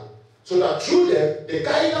 physically. So that through them, the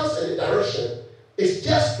guidance and the direction is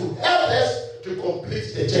just to help us to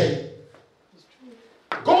complete the journey.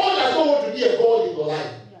 God does not want to be a God in your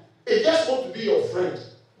life. He just wants to be your friend.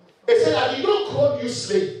 He said that he don't call you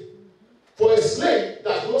slave. For a slave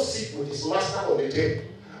does not sit with his master on the table.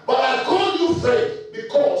 But I call you friend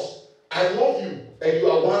because I love you and you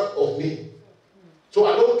are one of me. So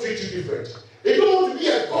I don't treat you different. He don't want to be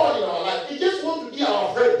a God in our life. He just wants to be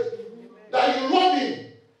our friend. That you love him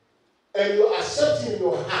and you accept him in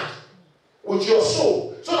your heart with your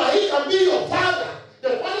soul. So that he can be your father. The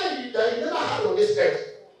father that you never had on this earth.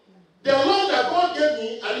 The love that God gave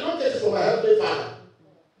me, I did not get it from my heavenly father.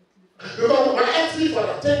 Because my earthly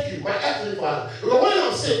father, thank you, my earthly father. Because when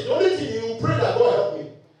I'm sick, the only thing you will pray that God help me.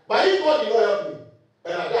 But if God did not help me,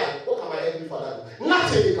 and I die, what can my heavenly father do?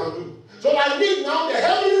 Nothing he can do. So I need now the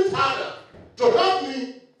heavenly father to help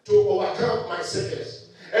me to overcome my sickness.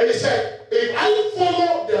 And he said, if I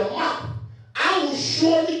follow the map, I will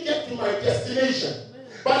surely get to my destination.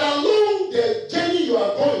 But along the journey you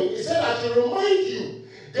are going, he said I should remind you,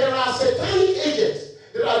 there are satanic agents.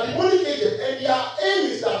 There are demonic agents, and their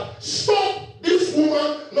aim is that stop this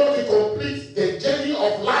woman not to complete the journey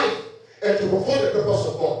of life and to fulfill the purpose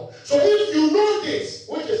of God. So if you know this,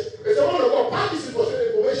 which is a one of God, pass this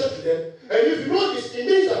information to them, and if you know this, it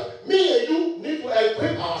means that me and you need to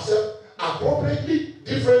equip ourselves appropriately,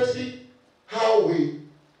 differently, how we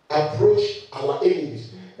approach our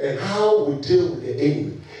enemies and how we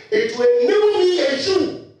It will enable me and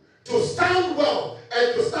you to stand well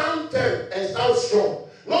and to stand firm and stand strong.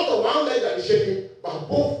 Not the one leg that is shaking, but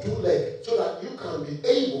both two legs, so that you can be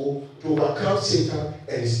able to overcome Satan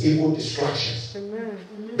and his evil distractions. Amen.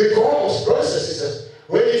 Because, brothers and sisters,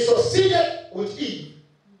 when he succeeded with Eve,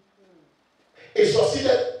 he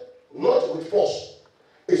succeeded not with force,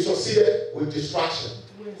 he succeeded with distraction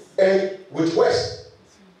and with words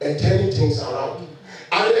and turning things around.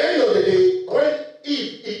 At the end of the day, when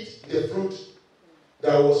Eve ate the fruit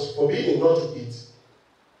that was forbidden not to eat,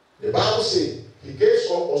 the Bible says he gave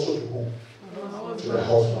some also to who? To the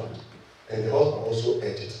husband. And the husband also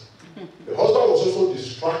ate it. The husband was also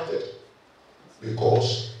distracted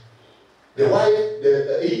because the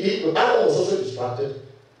wife, Adam was also distracted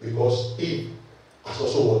because Eve has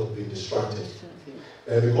also been distracted.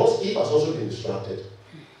 And because Eve has also been distracted,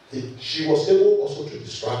 she was able also to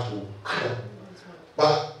distract Adam.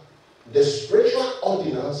 But the spiritual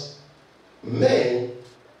ordinance, men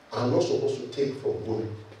are not supposed to take from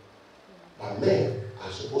women. But men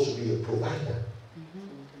are supposed to be a provider.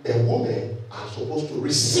 And women are supposed to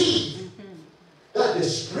receive. That the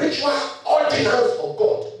spiritual ordinance of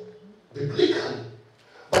God, biblically.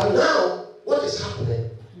 But now, what is happening?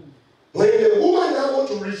 When the woman now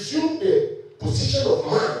wants to resume the position of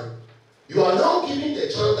man, you are now giving the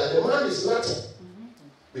chance that the man is nothing.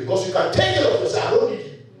 Because you can take care of yourself, I don't need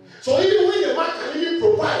you. So even when the man can even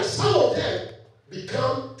provide, some of them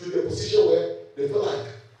become to the position where they feel like,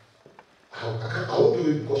 I won't do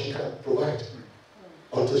it because she can provide.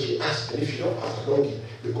 Until she asks, and if she don't ask, I don't give,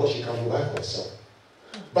 because she can provide for herself.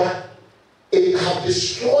 But it has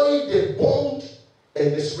destroyed the bond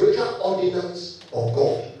and the spiritual ordinance of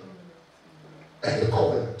God and the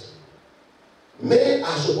covenant. Men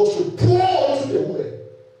are supposed to pour onto the woman,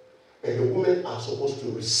 and the women are supposed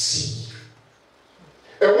to receive.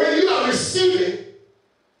 And when you are receiving,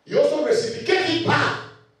 you also reciprocate it back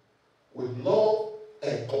with love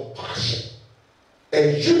and compassion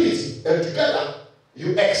and unity, and together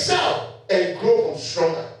you excel and grow from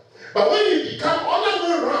stronger. But when you become other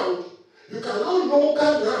way around, you can no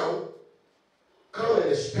longer now come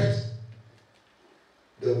and expect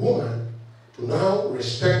the woman to now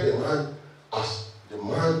respect the man as the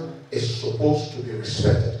man is supposed to be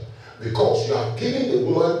respected. Because you have given the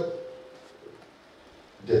woman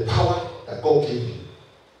the power that God gave you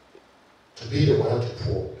to be the one to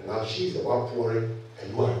pour. Now she's the one pouring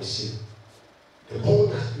and you are receiving. The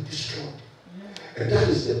bond has been destroyed. And that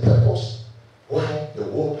is the purpose why the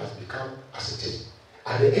world has become as it is.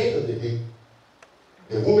 At the end of the day,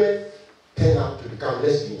 the women turn out to become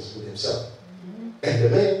lesbians with themselves. And the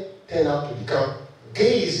men turn out to become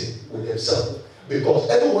gays with themselves. Because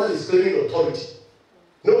everyone is claiming authority.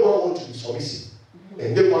 No one wants to be submissive.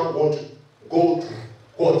 And no one wants to go to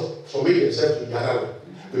what? Submit themselves to the other one.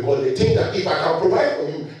 Because they think that if I can provide for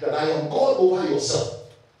you, that I am God over yourself.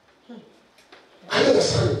 I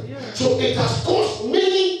understand. So it has caused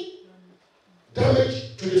many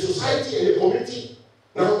damage to the society and the community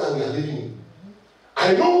now that we are living in.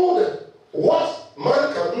 I know that what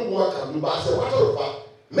man can do, woman can do, but as a matter of fact,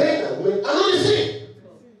 men and women are not the same.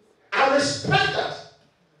 I respect that.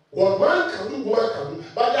 What man can do, woman can do,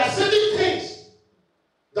 but there are certain things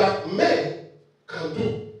that men can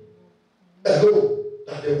do alone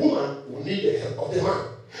that the woman will need the help of the man.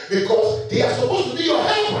 Because they are supposed to be your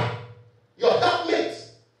helper, your helpmate.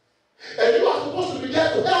 And you are supposed to be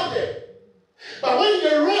there to help them. But when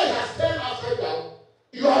the road has turned upside down,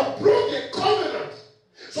 you have broken the covenant.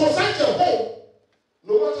 So such a home,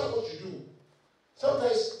 no matter what you do,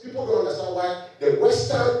 sometimes people don't understand why the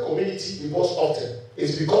Western community divorce often.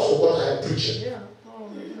 It's because of what I am preaching. Yeah.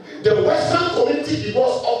 The Western community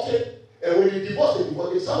divorce often, and when you divorce,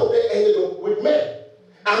 some of them ended up with men.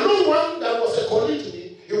 I know one that was a colleague to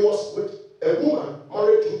me. He was with a woman,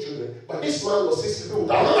 married 2 children, but this man was sleeping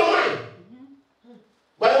with another man.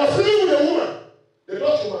 But he was sleeping with a woman, the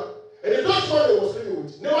Dutch woman, and the Dutch man he was sleeping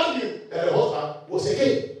with never knew that the husband was a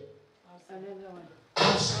gay.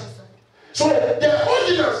 Outside. So the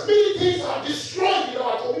ordinance, many things are destroyed in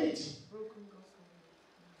our community.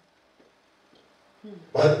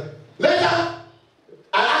 But later,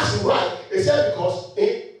 I asked him why. He said because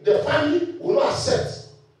the family will not accept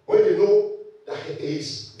when they know that he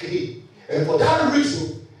is gay. And for that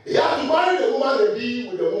reason, he had to marry the woman and be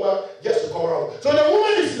with the woman just to come around. So the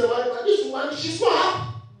woman is in the marriage, but this woman, she's not happy.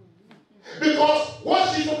 Because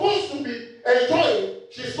what she's supposed to be enjoying,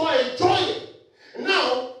 she's not enjoying.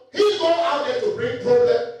 Now, he's going out there to bring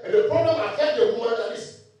problem, and the problem affects the woman that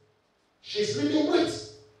is she's living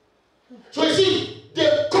with. So you see,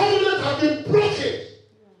 the covenant has been broken,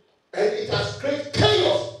 and it has created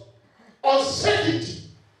chaos, uncertainty,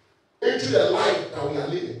 the life that we are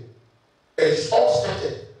living. And it's all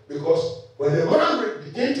started because when a man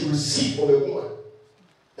begins to receive from a woman,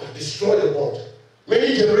 that destroy the bond.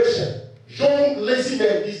 Many generations, young lazy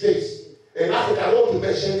men these days in Africa, I don't want to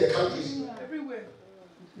mention the countries. Everywhere.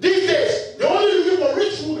 These days, they're only looking for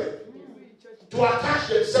rich women to attach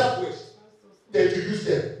themselves with, than to use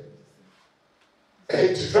them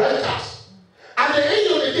and to drive cars. At the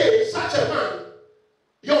end of the day, such a man,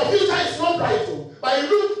 your future is not bright, but it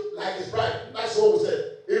look like it's bright. That's what we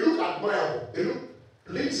said. It look admirable. It look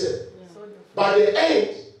pleasing. But the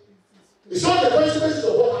end, it's all the consequences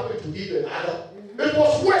of what happened to Eve and Adam. It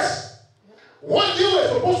was worse. What they were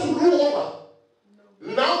supposed to rule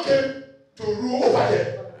over now came to rule over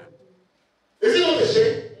them. Is it not a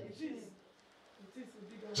shame?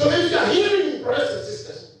 So if you are hearing me, brothers and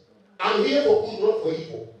sisters, I'm here for good, not for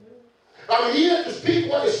evil. I'm here to speak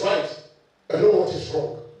what is right and not what is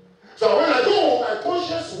wrong. So when I go, my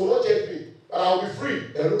conscience will not judge me, but I'll be free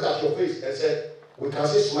and look at your face and say, we can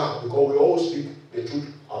say smile because we always speak the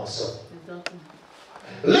truth ourselves.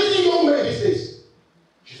 Lazy young men these days,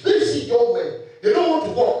 lazy young men, they don't want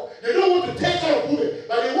to walk, they don't want to take care of women,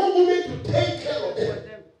 but they want women to take care of them.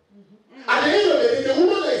 At the end of the day, the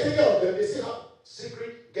woman that is taking care of them, they still have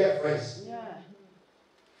secret girlfriends. Yeah.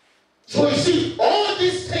 So you see, all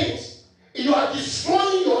these things, you are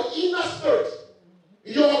destroying your inner spirit.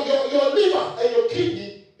 Your liver and your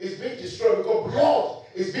kidney is being destroyed because blood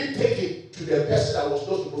is being taken to the person that was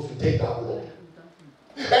not supposed to take that blood.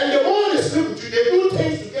 And the more they sleep with you, they do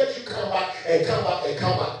things to get you come back and come back and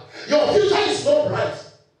come back. Your future is not bright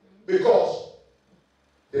because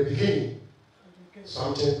the beginning,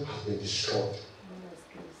 something has been destroyed.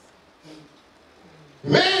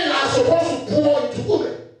 Men are supposed to pour into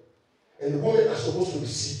women, and the women are supposed to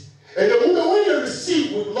receive. And the women, when they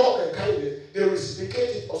receive with love and kindness, they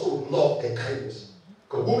reciprocate it also with love and kindness.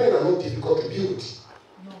 Because women are not difficult to deal with.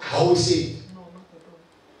 I always say it.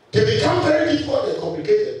 They become very difficult and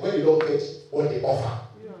complicated when you don't get what they offer.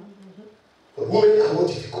 But women are not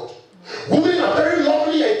difficult. Women are very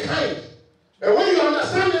lovely and kind. And when you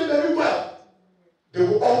understand them very well, they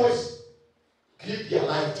will always give their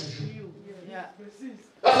life to you.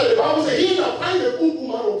 That's what the Bible says. He that finds a good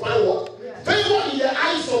woman will find what? Favor in the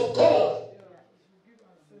eyes of God.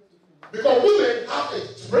 Because women have a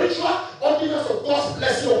spiritual ordinance of God's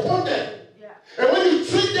blessing upon them. And when you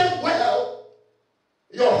treat them well,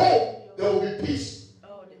 your home, there will be peace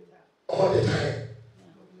all the time.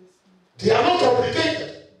 They are not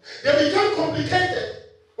complicated. They become complicated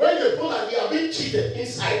when they feel like they are being cheated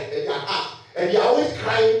inside in their heart. And they are always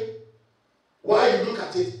crying while you look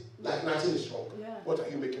at it like nothing is wrong. What are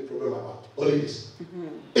you making a problem about? Only this.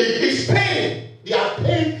 It is pain. They are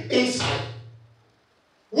pain inside.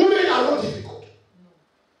 Women are not difficult.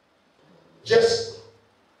 Just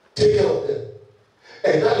take care of them.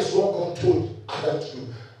 And that is what God told Adam to do.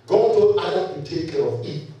 God told Adam to take care of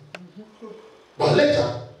Eve. But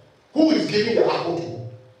later, who is giving the apple to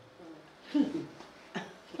who?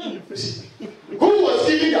 Who was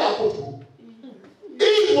giving the apple to who?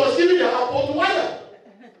 Eve was giving the apple to Adam.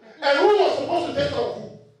 And who was supposed to take care of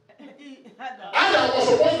who? Adam was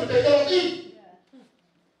supposed to take care of Eve.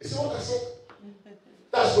 You see what I said?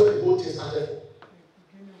 That's where the whole thing started from.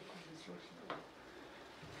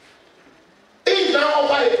 Eve now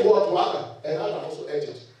offered it to Adam, and Adam also ate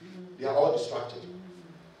it. They are all distracted.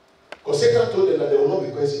 Because Satan told them that there will not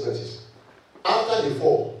be consequences. After they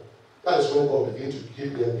fall, that is when God began to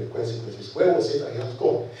give them the consequences. Where was Satan? He has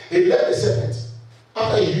gone. He left the serpent.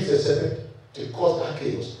 After he used the serpent to cause that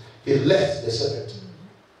chaos, he left the serpent.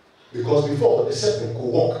 Because before, the serpent could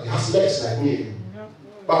walk. He has legs like me and you.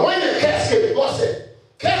 But when the curse came, God said,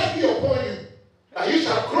 curse be upon you, and you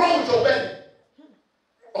shall crawl with your belly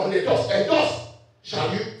on the dust, and dust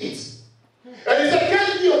shall you eat. And he said,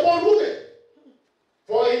 curse be upon women,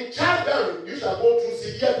 for in childbearing you shall go through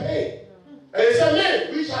severe pain. And he said,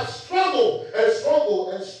 men, we shall struggle and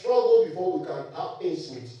struggle and struggle before we can have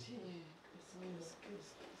ends meet.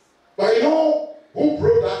 But you know who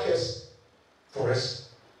broke that curse for us?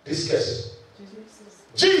 These curses.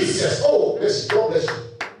 Jesus. Oh, bless you. God bless you.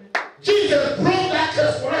 Jesus broke that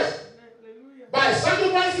curse for us by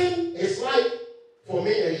sacrificing his life for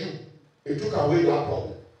me and you. He took away that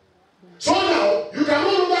problem. So now you can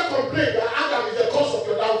no longer complain that Adam is the cause of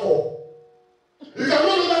your downfall. You can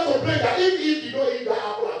no longer complain that if Eve did not eat that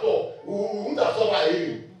apple at all, we wouldn't have suffered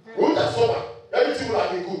anything. We wouldn't have suffered. Everything would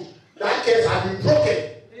have been good. That curse has been broken.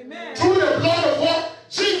 Amen. Through the blood of what?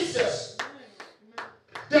 Jesus. Amen.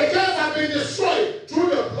 The curse has been destroyed through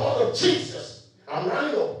the blood of Jesus. I'm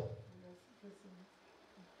running up.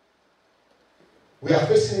 We are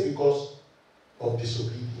facing it because of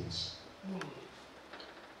disobedience.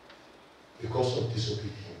 Because of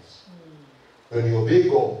disobedience. When you obey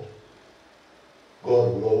God,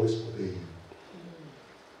 God will always obey you.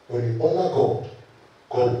 When you honor God,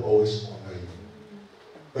 God will always honor you.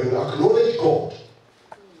 When you acknowledge God,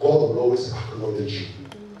 God will always acknowledge you.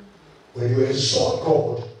 When you exalt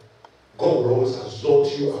God, God will always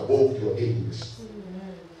exalt you above your enemies.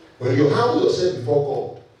 When you humble yourself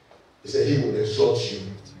before God, He said He will exalt you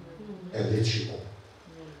and lift you up.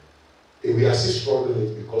 And we are still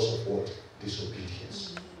struggling because of what?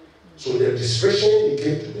 Disobedience. So the distraction He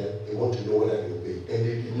gave to them, they want to know whether they obey. And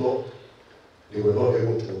they did not. They were not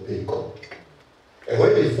able to obey God. And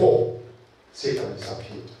when they fall, Satan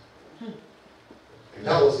disappeared. And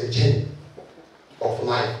that was the journey of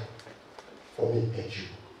life for me and you.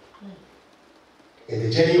 And the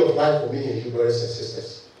journey of life for me and you, brothers and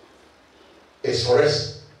sisters, is for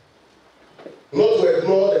us not to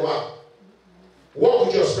ignore the man. Walk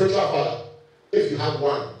with your spiritual father if you have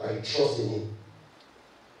one that you trust in him.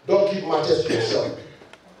 Don't keep matters to yourself.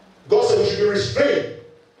 God said we should be restrained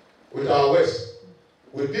with our words,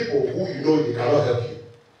 with people who you know they cannot help you.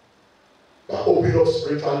 But open up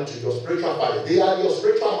spiritually to your spiritual father. They are your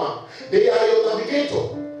spiritual man. They are your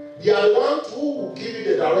navigator. They are the ones who will give you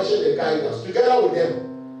the direction, the guidance, together with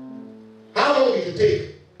them. How long did you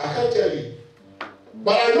take? I can't tell you.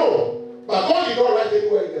 But I know. But God did not write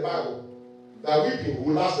anywhere in the Bible that weeping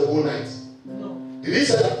will last the whole night. No. Did He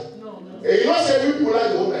say that? No. He did not say weeping will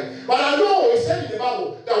last the whole night. But I know He said in the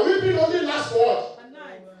Bible that weeping only lasts for what? A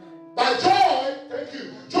night. But joy, thank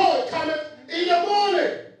you, joy cometh in the morning.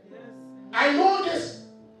 Yes. I know this,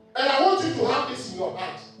 and I want you to have this in your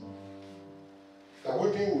heart. That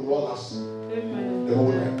weeping will not last Amen. the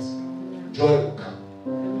whole night. Joy will come.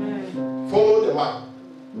 Amen. Follow the map,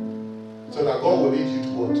 so that God will lead you to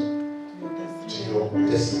what? To your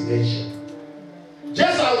destination.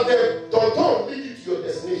 Just as the tonton lead you to your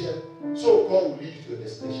destination, so God will lead you to your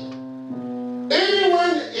destination. Even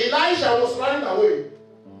when Elijah was running away,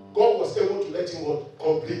 God was able to let him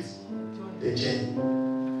complete the journey.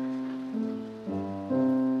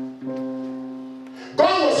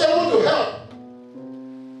 God was able to help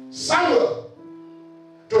Samuel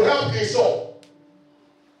to help King Saul.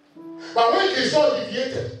 But when King Saul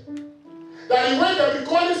deviated, that he went and be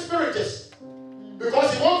calling spiritist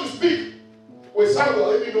because he wanted to speak with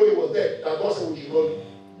Samuel, even though he was dead, that God said we should not do.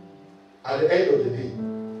 At the end of the day,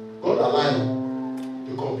 God allowed him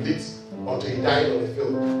to complete until he died on the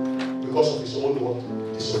field because of his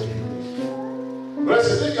own disobedience.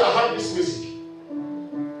 Brothers, if you have heard this message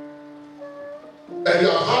and you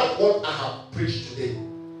have heard what I have preached today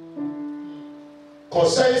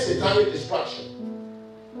concerning satanic destruction,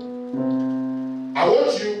 I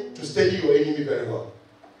want you to study your enemy very well.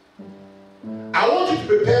 I want you to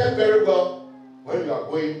prepare very well when you are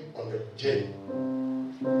going on the journey.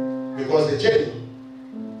 Because the journey,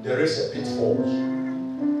 there is a pitfall,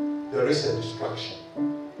 there is a distraction,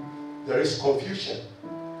 there is confusion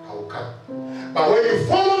that will come. But when you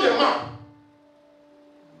follow the map,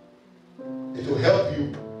 it will help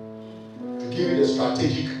you to give you the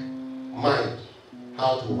strategic mind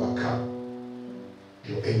how to overcome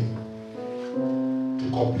your enemy, to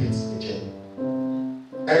complete the journey.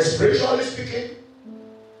 And spiritually speaking,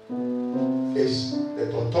 is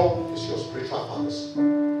the tonton is your spiritual fathers.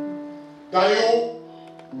 That you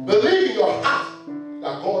believe in your heart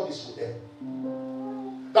that God is with them.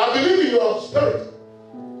 That believe in your spirit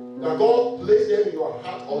that God placed them in your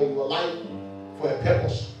heart or in your life for a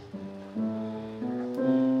purpose.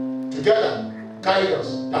 Together, guidance,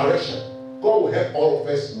 direction. God will help all of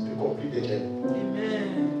us to complete the journey.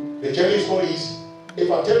 Amen. The journey is not easy. If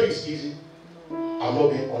I tell you it's easy, I'm not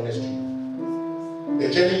being honest to you. The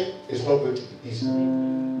journey is not going to be easy.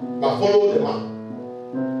 But follow the map.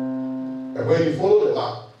 And when you follow the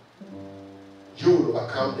map, you will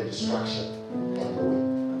overcome the distraction on the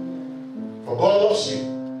way. For God loves you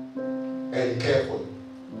and He cares for you.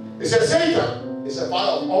 He said Satan is a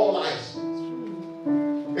father of all lies.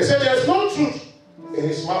 He said there's no truth in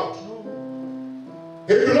his mouth.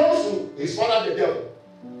 He belongs to his father the devil.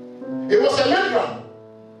 He was a murderer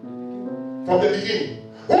from the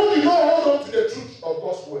beginning. Who did not hold on to the truth of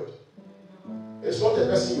God's word? It's not the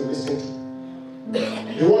person you listen to.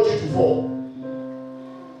 He wants you to fall.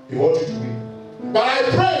 He wants you to weep. But I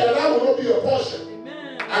pray that will not be your portion.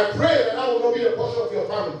 Amen. I pray that will not be the portion of your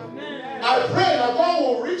family. Amen. I pray that God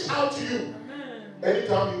will reach out to you. Amen.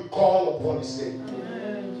 Anytime you call upon His name.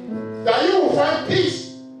 Amen. That you will find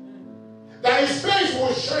peace. That His face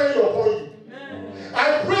will shine upon you. Amen.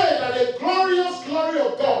 I pray that the glorious glory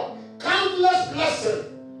of God, countless blessings,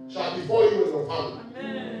 shall befall you and your family.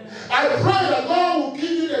 Amen. I pray that God will give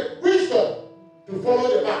you the wisdom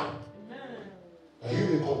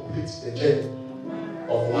the journey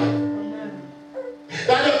of life.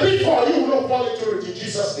 That the pitfall you will not fall into it in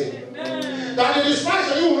Jesus' name. That the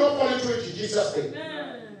distraction you will not fall into it in Jesus' name.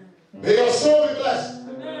 May your soul be blessed.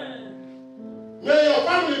 May your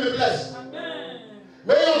family be blessed.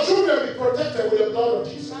 May your children be protected with the blood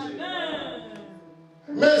of Jesus.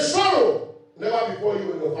 May sorrow never befall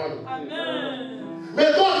you and your family.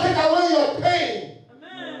 May God take away your pain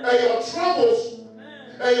and your troubles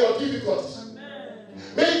and your difficulties.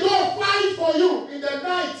 May God fight for you in the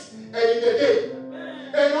night and in the day.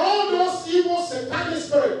 And all those evil satanic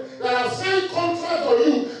spirits that have signed contract on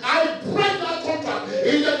you, I break that contract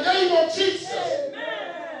in the name of Jesus.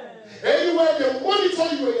 Anywhere they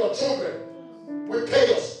monitor you and your children with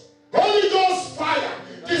chaos, Holy Ghost fire,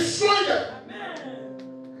 destroy them.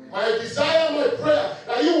 My desire, my prayer,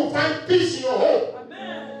 that you will find peace in your home.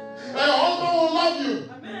 That your husband will love you.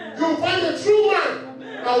 You will find a true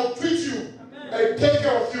man that will treat you and take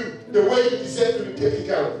care of you the way you deserve to be taken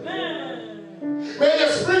care of. May the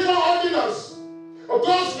spiritual ordinance of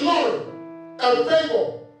God's glory and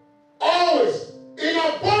favor always in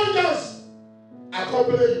abundance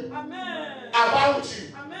accompany you, about you,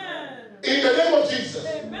 in the name of Jesus.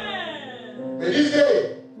 May this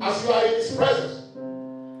day, as you are in His presence,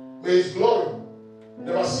 may His glory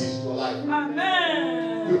never cease in your life.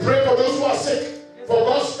 We pray for those who are sick, for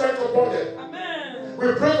God's strength upon them. We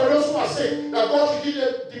pray for those who are sick, that God should give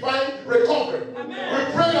them divine recovery. We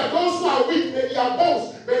pray that those who are weak, may their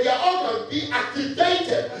bones, may their organs be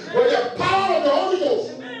activated with the power of the Holy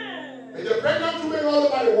Ghost. May the pregnant women all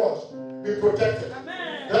over the world be protected.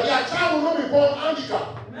 That their child will not be born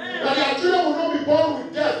handicapped. That their children will not be born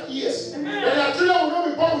with deaf ears. That their children will not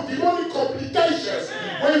be born with demonic complications.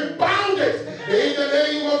 We bound it in the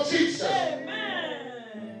name of Jesus.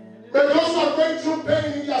 May those who are going through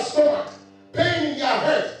pain in their stomach, pain in their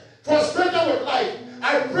head, frustrated with life,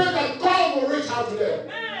 I pray that God will reach out to them.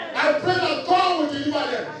 I pray that God will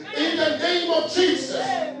deliver them in the name of Jesus.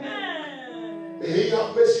 May He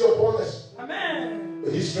have mercy upon us.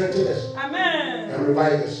 May He strengthen us and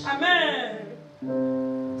revive us.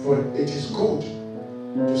 For it is good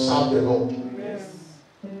to serve the Lord.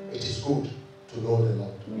 It is good to know the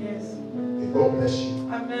Lord. May God bless you.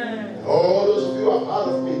 And all those of you who have heard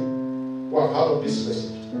of me, who have heard of this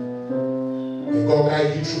message, may God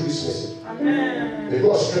guide you through this message. May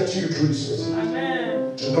God strengthen you through this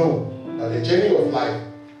message. To know that the journey of life,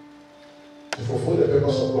 to fulfill the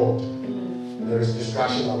purpose of God, there is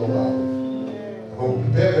distraction along our way. And when we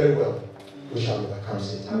prepare very well, we shall overcome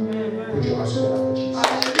Satan. Put your hands together for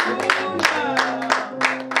Jesus.